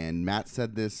 And Matt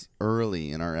said this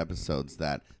early in our episodes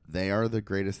that they are the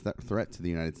greatest threat to the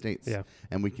United States. Yeah.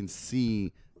 And we can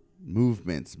see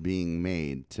movements being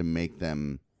made to make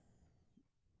their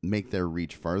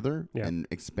reach farther and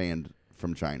expand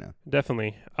from China.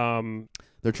 Definitely.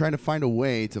 They're trying to find a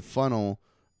way to funnel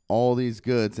all these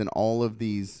goods and all of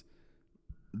this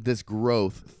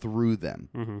growth through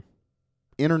them.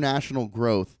 International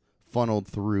growth funneled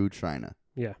through China.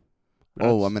 Yeah.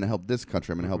 I'm going to help this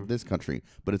country. I'm going to help this country.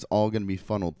 But it's all going to be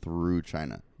funneled through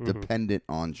China, dependent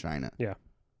on China. Yeah.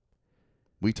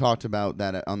 We talked about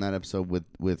that on that episode with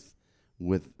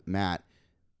Matt.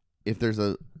 If there's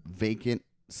a vacant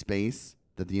space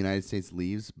that the United States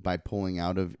leaves by pulling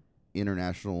out of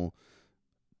international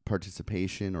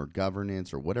participation or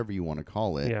governance or whatever you want to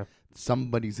call it,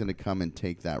 somebody's going to come and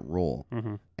take that role.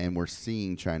 And we're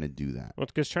seeing China do that. Well,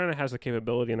 it's because China has the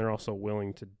capability, and they're also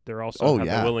willing to. They're also have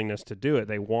the willingness to do it.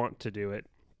 They want to do it,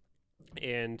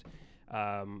 and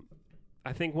I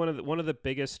think one of the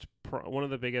biggest.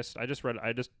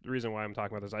 The reason why I'm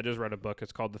talking about this. I just read a book.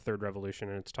 It's called The Third Revolution,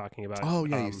 and it's talking about. Oh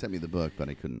yeah, you sent me the book, but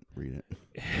I couldn't read it.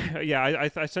 Yeah,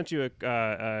 I sent you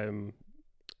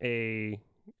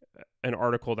an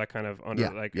article that kind of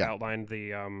outlined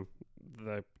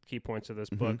the key points of this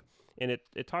book, and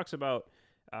it talks about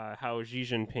how Xi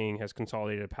Jinping has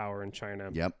consolidated power in China.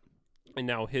 Yep. And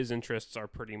now his interests are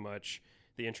pretty much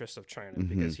the interests of China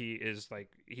because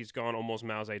he's gone almost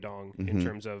Mao Zedong in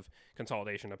terms of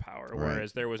consolidation of power. Right.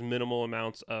 Whereas there was minimal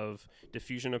amounts of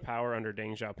diffusion of power under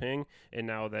Deng Xiaoping, and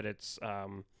now that it's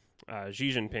Xi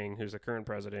Jinping, who's the current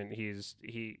president, he's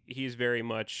very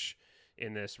much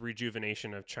in this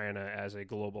rejuvenation of China as a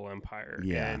global empire.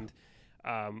 Yeah. And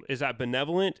is that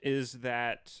benevolent? Is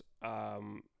that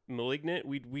malignant.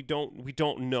 We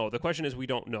don't know. The question is, we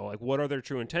don't know. Like, what are their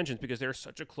true intentions? Because they're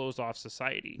such a closed off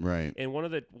society. Right. And one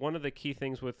of the key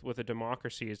things with a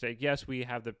democracy is that, yes, we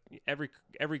have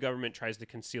every government tries to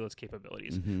conceal its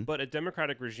capabilities, but a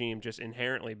democratic regime just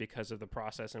inherently, because of the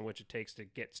process in which it takes to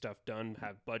get stuff done,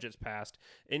 have budgets passed,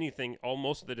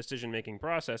 most of the decision making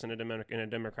process in a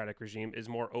democratic regime is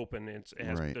more open.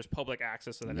 There's public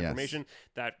access to that information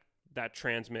that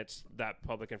transmits that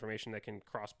public information that can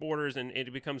cross borders, and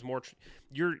it becomes more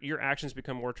your actions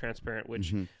become more transparent,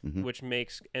 which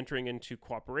makes entering into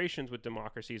cooperations with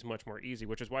democracies much more easy,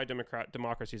 which is why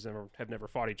democracies have never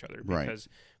fought each other, because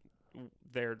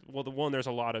there's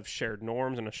a lot of shared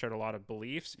norms and a lot of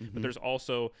beliefs, but there's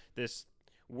also this.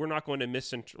 We're not going to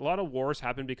a lot of wars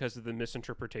happen because of the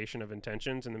misinterpretation of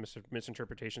intentions and the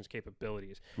misinterpretation's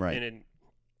capabilities. Right. And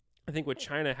I think with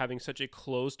China having such a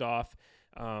closed off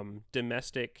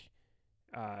domestic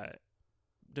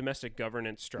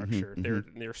governance structure,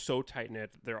 they're so tight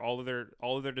knit. All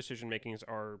of their decision makings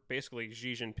are basically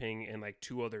Xi Jinping and like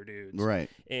two other dudes. Right.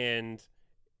 And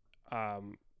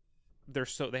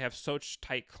they have such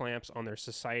tight clamps on their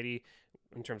society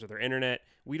in terms of their internet.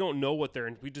 We don't know what their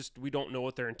intentions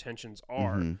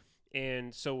are.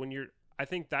 And so I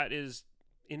think that is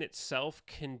in itself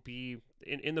can be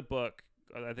in the book.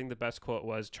 I think the best quote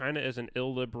was, China is an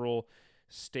illiberal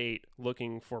state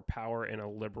looking for power in a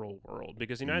liberal world,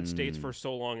 because the United States for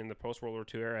so long in the post-World War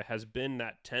II era has been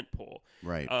that tent pole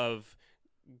of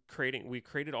we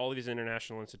created all of these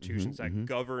international institutions that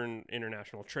govern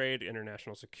international trade,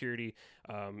 international security,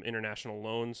 international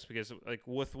loans, because like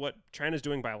with what China's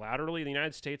doing bilaterally, the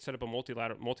United States set up a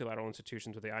multilateral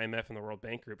institutions with the IMF and the World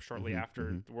Bank Group shortly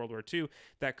after World War II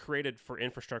that created for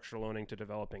infrastructure loaning to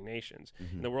developing nations.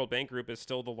 And the World Bank Group is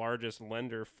still the largest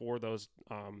lender for those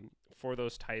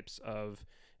types of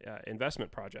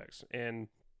investment projects. And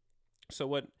so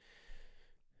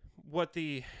what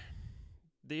the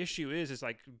issue is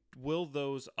like, will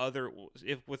those other,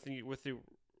 if with the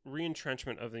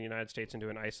re-entrenchment of the United States into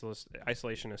an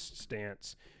isolationist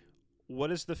stance,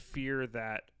 what is the fear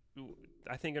that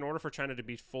I think in order for China to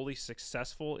be fully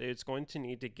successful, it's going to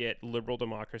need to get liberal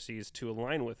democracies to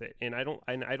align with it. And I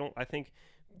think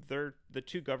the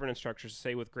two governance structures,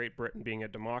 say with Great Britain being a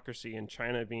democracy and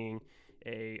China being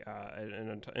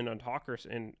an autocracy,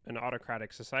 an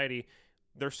autocratic society,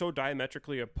 they're so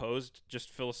diametrically opposed just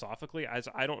philosophically, as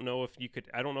I don't know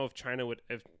if China would,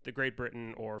 if the Great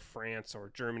Britain or France or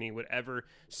Germany would ever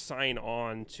sign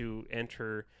on to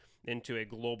enter into a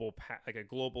global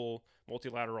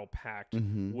multilateral pact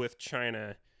with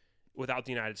China without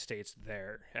the United States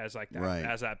there as like that,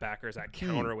 as that backer, as that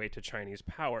counterweight to Chinese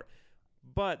power.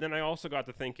 But then I also got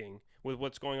to thinking with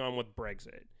what's going on with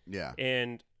Brexit. Yeah.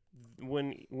 And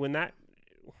when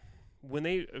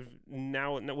they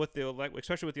now with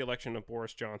especially with the election of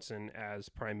Boris Johnson as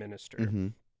prime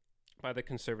minister by the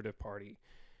Conservative Party,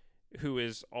 who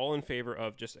is all in favor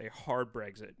of just a hard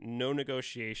Brexit, no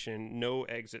negotiation, no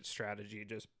exit strategy,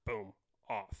 just boom,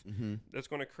 off. That's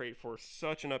going to create for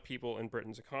such an upheaval in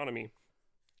Britain's economy.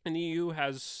 And the EU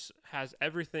has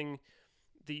everything.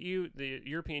 The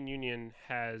European Union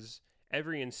has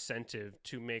every incentive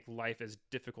to make life as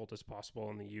difficult as possible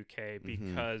in the UK,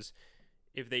 because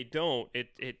if they don't,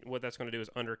 what that's going to do is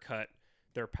undercut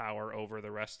their power over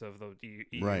the rest of the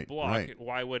EU bloc.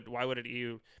 Why would an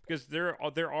EU? Because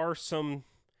there are some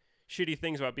shitty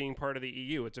things about being part of the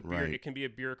EU. It can be a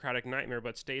bureaucratic nightmare,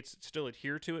 but states still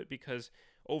adhere to it because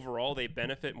overall they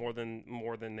benefit more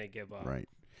than they give up. Right.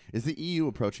 Is the EU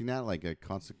approaching that like a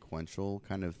consequential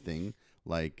kind of thing?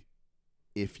 Like,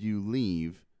 if you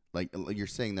leave, like you're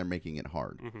saying, they're making it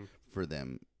hard for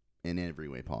them in every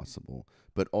way possible,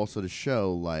 but also to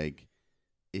show, like,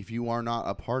 if you are not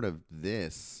a part of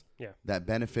this that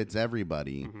benefits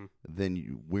everybody,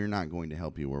 then we're not going to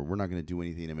help you, or we're not going to do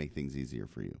anything to make things easier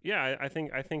for you. Yeah, I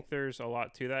think there's a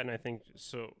lot to that, and I think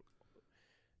so.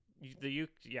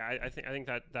 I think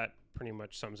that pretty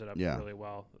much sums it up really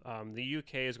well. The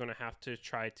UK is going to have to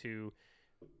try to,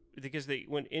 because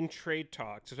when in trade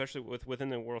talks, especially within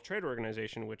the World Trade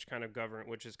Organization, which is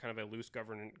kind of a loose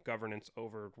governance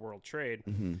over world trade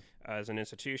as an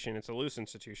institution. It's a loose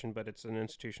institution, but it's an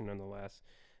institution nonetheless.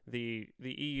 The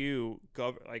EU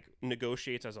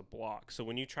negotiates as a bloc. So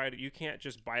when you can't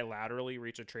just bilaterally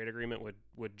reach a trade agreement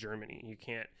with Germany. You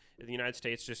can't. The United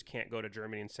States just can't go to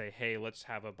Germany and say, "Hey, let's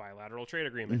have a bilateral trade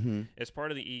agreement." As part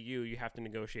of the EU, you have to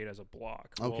negotiate as a bloc.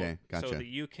 Okay, gotcha. So the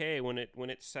UK, when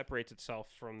it separates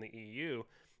itself from the EU,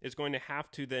 is going to have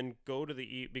to then go to the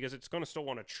EU because it's going to still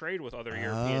want to trade with other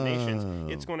European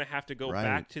nations. It's going to have to go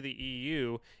back to the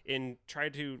EU and try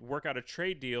to work out a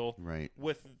trade deal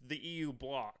with the EU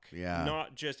bloc,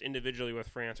 not just individually with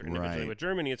France or individually with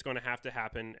Germany. It's going to have to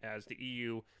happen as the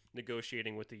EU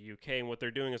negotiating with the UK. And what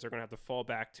they're doing is they're going to have to fall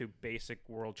back to basic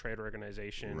World Trade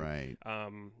Organization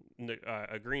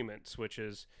agreements, which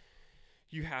is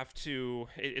you have to.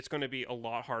 It's going to be a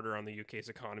lot harder on the UK's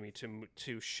economy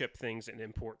to ship things and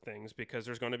import things because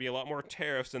there's going to be a lot more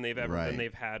tariffs than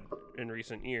they've had in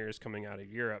recent years coming out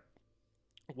of Europe.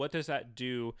 What does that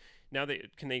do? Now they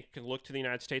can look to the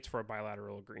United States for a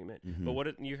bilateral agreement,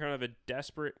 but you kind of have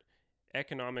a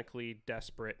economically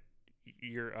desperate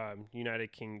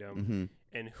United Kingdom,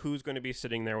 and who's going to be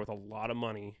sitting there with a lot of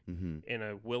money and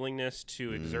a willingness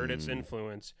to exert its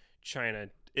influence? China.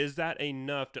 Is that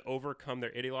enough to overcome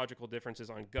their ideological differences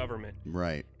on government?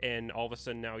 Right. And all of a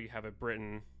sudden now you have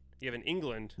Britain, you have an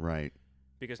England. Right.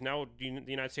 Because now the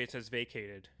United States has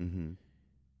vacated.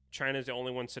 China's the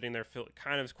only one sitting there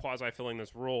kind of quasi-filling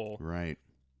this role. Right.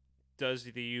 Does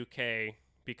the UK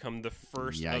become the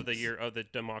first of the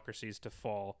democracies to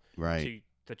fall to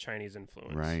the Chinese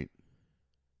influence? Right.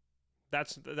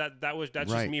 That's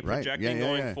just me projecting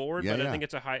going forward, but I think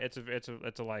it's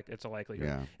a likelihood.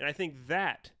 Yeah. And I think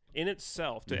that in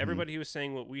itself, to everybody who is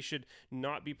saying what we should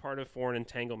not be part of foreign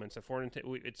entanglements,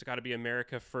 it's got to be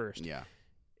America first. Yeah.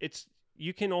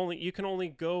 You can only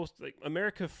go like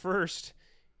America first.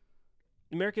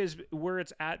 America is where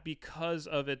it's at because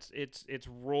of its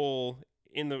role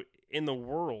in the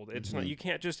world. It's not, you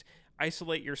can't just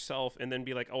isolate yourself and then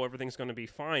be like, oh, everything's going to be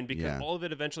fine, because all of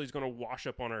it eventually is going to wash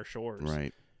up on our shores.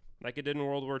 Right. Like it did in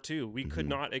World War II. We could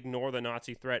not ignore the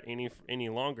Nazi threat any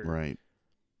longer. Right.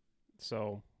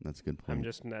 So that's a good point.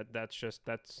 That's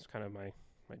kind of my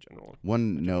general.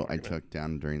 One note I took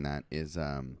down during that is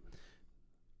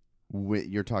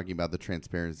you're talking about the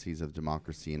transparencies of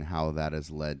democracy and how that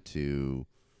has led to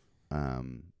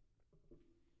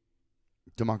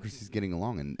democracies getting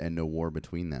along and no war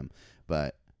between them.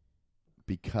 But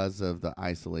because of the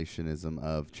isolationism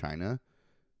of China,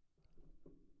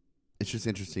 it's just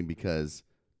interesting because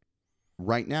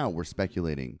right now we're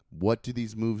speculating. What do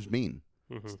these moves mean?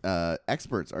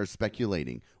 Experts are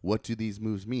speculating. What do these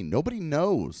moves mean? Nobody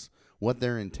knows what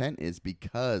their intent is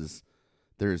because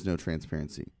there is no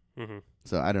transparency.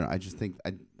 So I don't know. I just think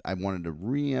I wanted to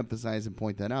re-emphasize and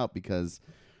point that out because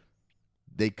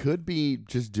they could be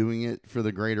just doing it for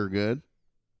the greater good,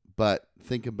 but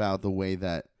think about the way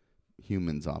that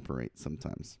humans operate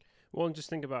sometimes. Well, and just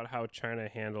think about how China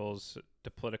handles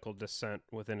the political dissent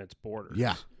within its borders.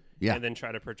 Yeah. Yeah. And then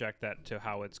try to project that to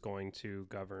how it's going to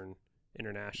govern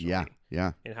internationally. Yeah.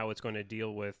 Yeah. And how it's going to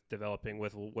deal with developing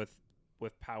with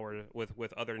power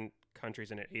with other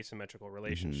countries in an asymmetrical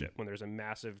relationship when there's a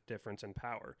massive difference in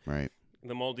power. Right.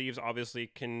 The Maldives obviously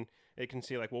can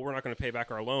see like, well, we're not going to pay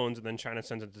back our loans, and then China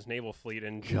sends its naval fleet,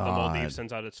 and the Maldives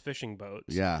sends out its fishing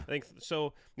boats. Yeah, I think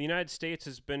so. The United States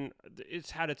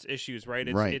it's had its issues, right?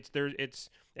 It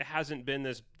hasn't been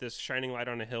this shining light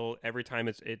on a hill every time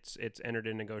it's entered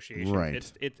in negotiation.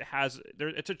 Right.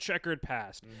 It's a checkered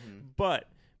past, but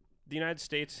the United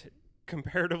States,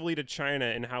 comparatively to China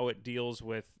and how it deals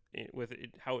with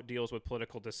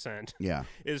political dissent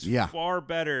is far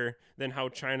better than how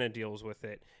China deals with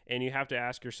it. And you have to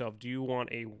ask yourself, do you want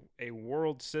a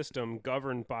world system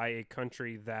governed by a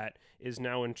country that is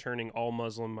now interning all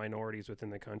Muslim minorities within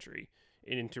the country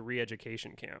into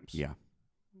re-education camps? Yeah.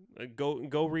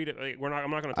 Go read it. I'm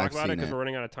not going to talk about it because we're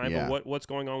running out of time. Yeah. But what's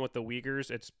going on with the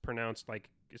Uyghurs? It's pronounced like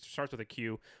it starts with a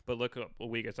Q, but look up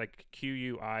Uyghur. It's like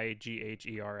Quighers.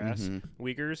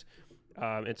 Uyghurs.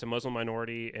 It's a Muslim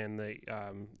minority in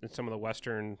some of the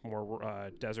western, more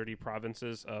deserty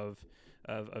provinces of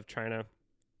China,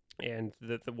 and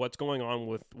what's going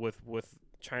on with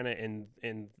China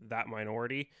in that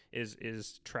minority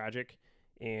is tragic,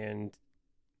 and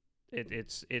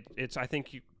it's I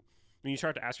think when you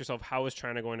start to ask yourself, how is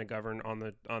China going to govern on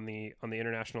the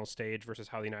international stage versus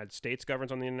how the United States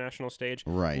governs on the international stage?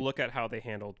 Right. Look at how they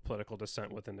handled political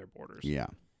dissent within their borders. Yeah.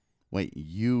 Wait,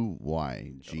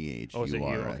 UYGHURS. Oh, is it U?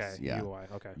 Okay. Yeah.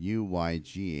 UY, okay.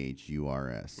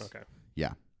 UYGHURS. Okay.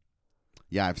 Yeah.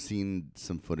 Yeah, I've seen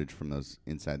some footage from those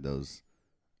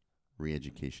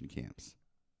re-education camps.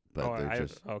 But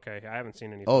okay. I haven't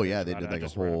seen any. Oh yeah, they did like a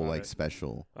whole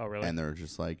special. Oh really? And they're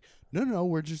just like,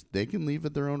 no, they can leave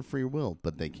at their own free will,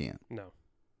 but they can't. No.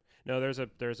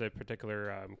 There's a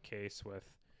particular case with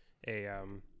a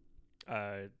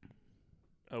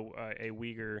a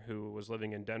Uyghur who was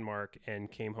living in Denmark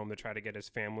and came home to try to get his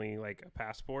family like a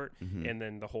passport, and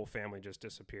then the whole family just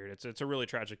disappeared. It's a really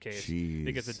tragic case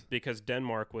because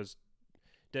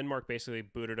Denmark basically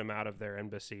booted him out of their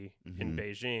embassy in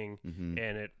Beijing, and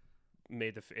it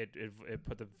made it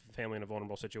put the family in a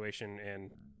vulnerable situation,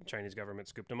 and the Chinese government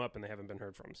scooped him up, and they haven't been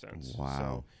heard from since.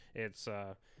 Wow.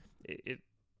 So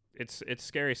it's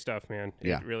scary stuff, man.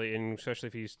 Yeah. It really, and especially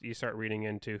if you start reading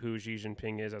into who Xi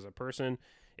Jinping is as a person,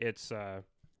 it's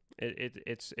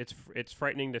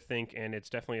frightening to think, and it's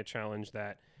definitely a challenge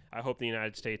that I hope the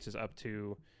United States is up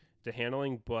to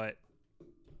handling. But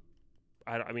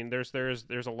I mean, there's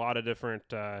a lot of different.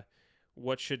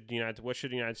 What should the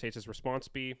United States' response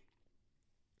be?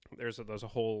 There's a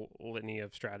whole litany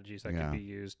of strategies that could be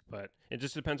used, but it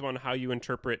just depends on how you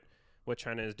interpret what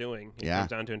China is doing. It comes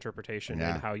down to interpretation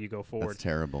and how you go forward. That's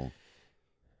terrible.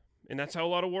 And that's how a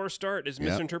lot of wars start, is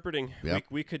misinterpreting.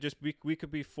 We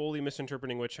could be fully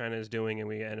misinterpreting what China is doing, and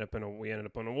we ended up in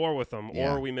a war with them,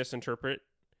 or we misinterpret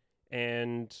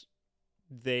and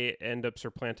they end up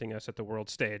supplanting us at the world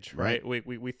stage, right?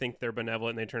 We think they're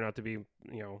benevolent, and they turn out to be,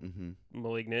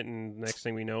 malignant, and next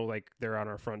thing we know, like, they're on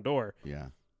our front door. Yeah.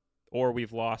 Or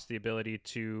we've lost the ability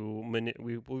to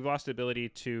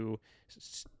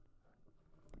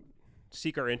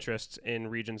seek our interests in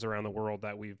regions around the world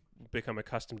that we've become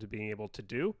accustomed to being able to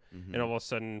do, and all of a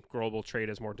sudden, global trade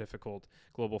is more difficult,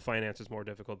 global finance is more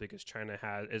difficult, because China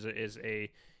is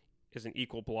an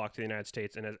equal block to the United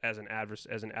States, and in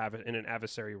an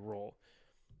adversary role.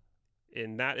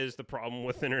 And that is the problem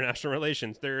with international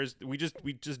relations. We just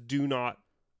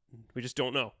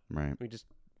don't know. Right.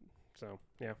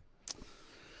 Yeah.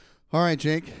 All right,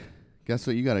 Jake. Guess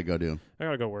what you got to go do? I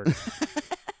gotta go work.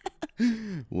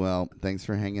 Well, thanks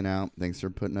for hanging out. Thanks for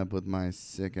putting up with my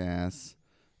sick ass.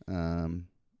 And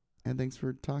thanks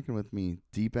for talking with me.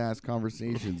 Deep ass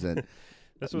conversations at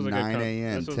This was 9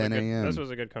 a.m., 10 a.m. This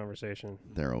was a good conversation.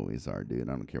 There always are, dude.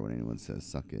 I don't care what anyone says.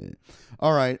 Suck it.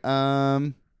 All right.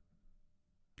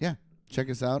 Yeah. Check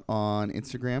us out on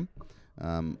Instagram.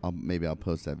 I'll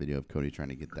post that video of Cody trying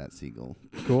to get that seagull.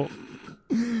 Cool.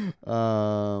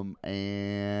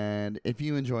 And if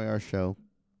you enjoy our show,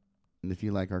 and if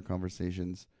you like our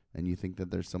conversations, and you think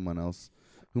that there's someone else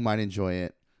who might enjoy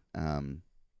it,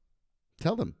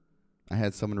 tell them. I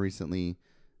had someone recently.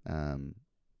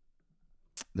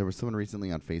 There was someone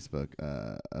recently on Facebook,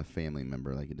 a family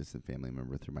member, like a distant family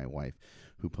member through my wife,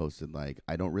 who posted, like,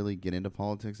 I don't really get into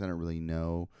politics. I don't really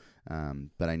know.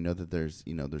 But I know that there's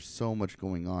so much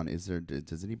going on.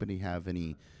 Does anybody have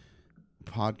any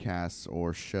podcasts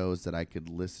or shows that I could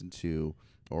listen to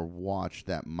or watch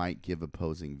that might give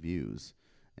opposing views?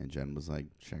 And Jen was like,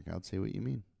 check out Say What You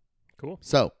Mean. Cool.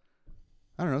 So,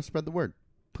 I don't know, spread the word.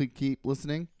 Please keep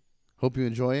listening. Hope you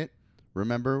enjoy it.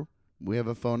 Remember, we have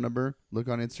a phone number. Look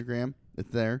on Instagram.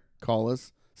 It's there. Call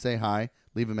us. Say hi.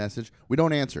 Leave a message. We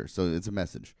don't answer, so it's a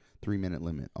message. 3-minute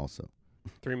limit also.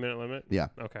 3-minute limit? Yeah.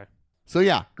 Okay. So,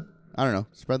 yeah. I don't know.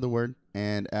 Spread the word.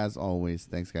 And as always,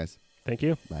 thanks, guys. Thank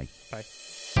you. Bye. Bye.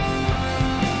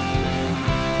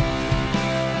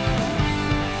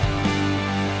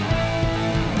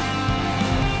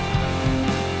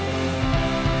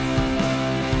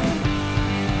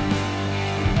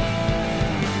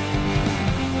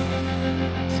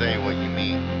 Say what you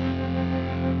mean.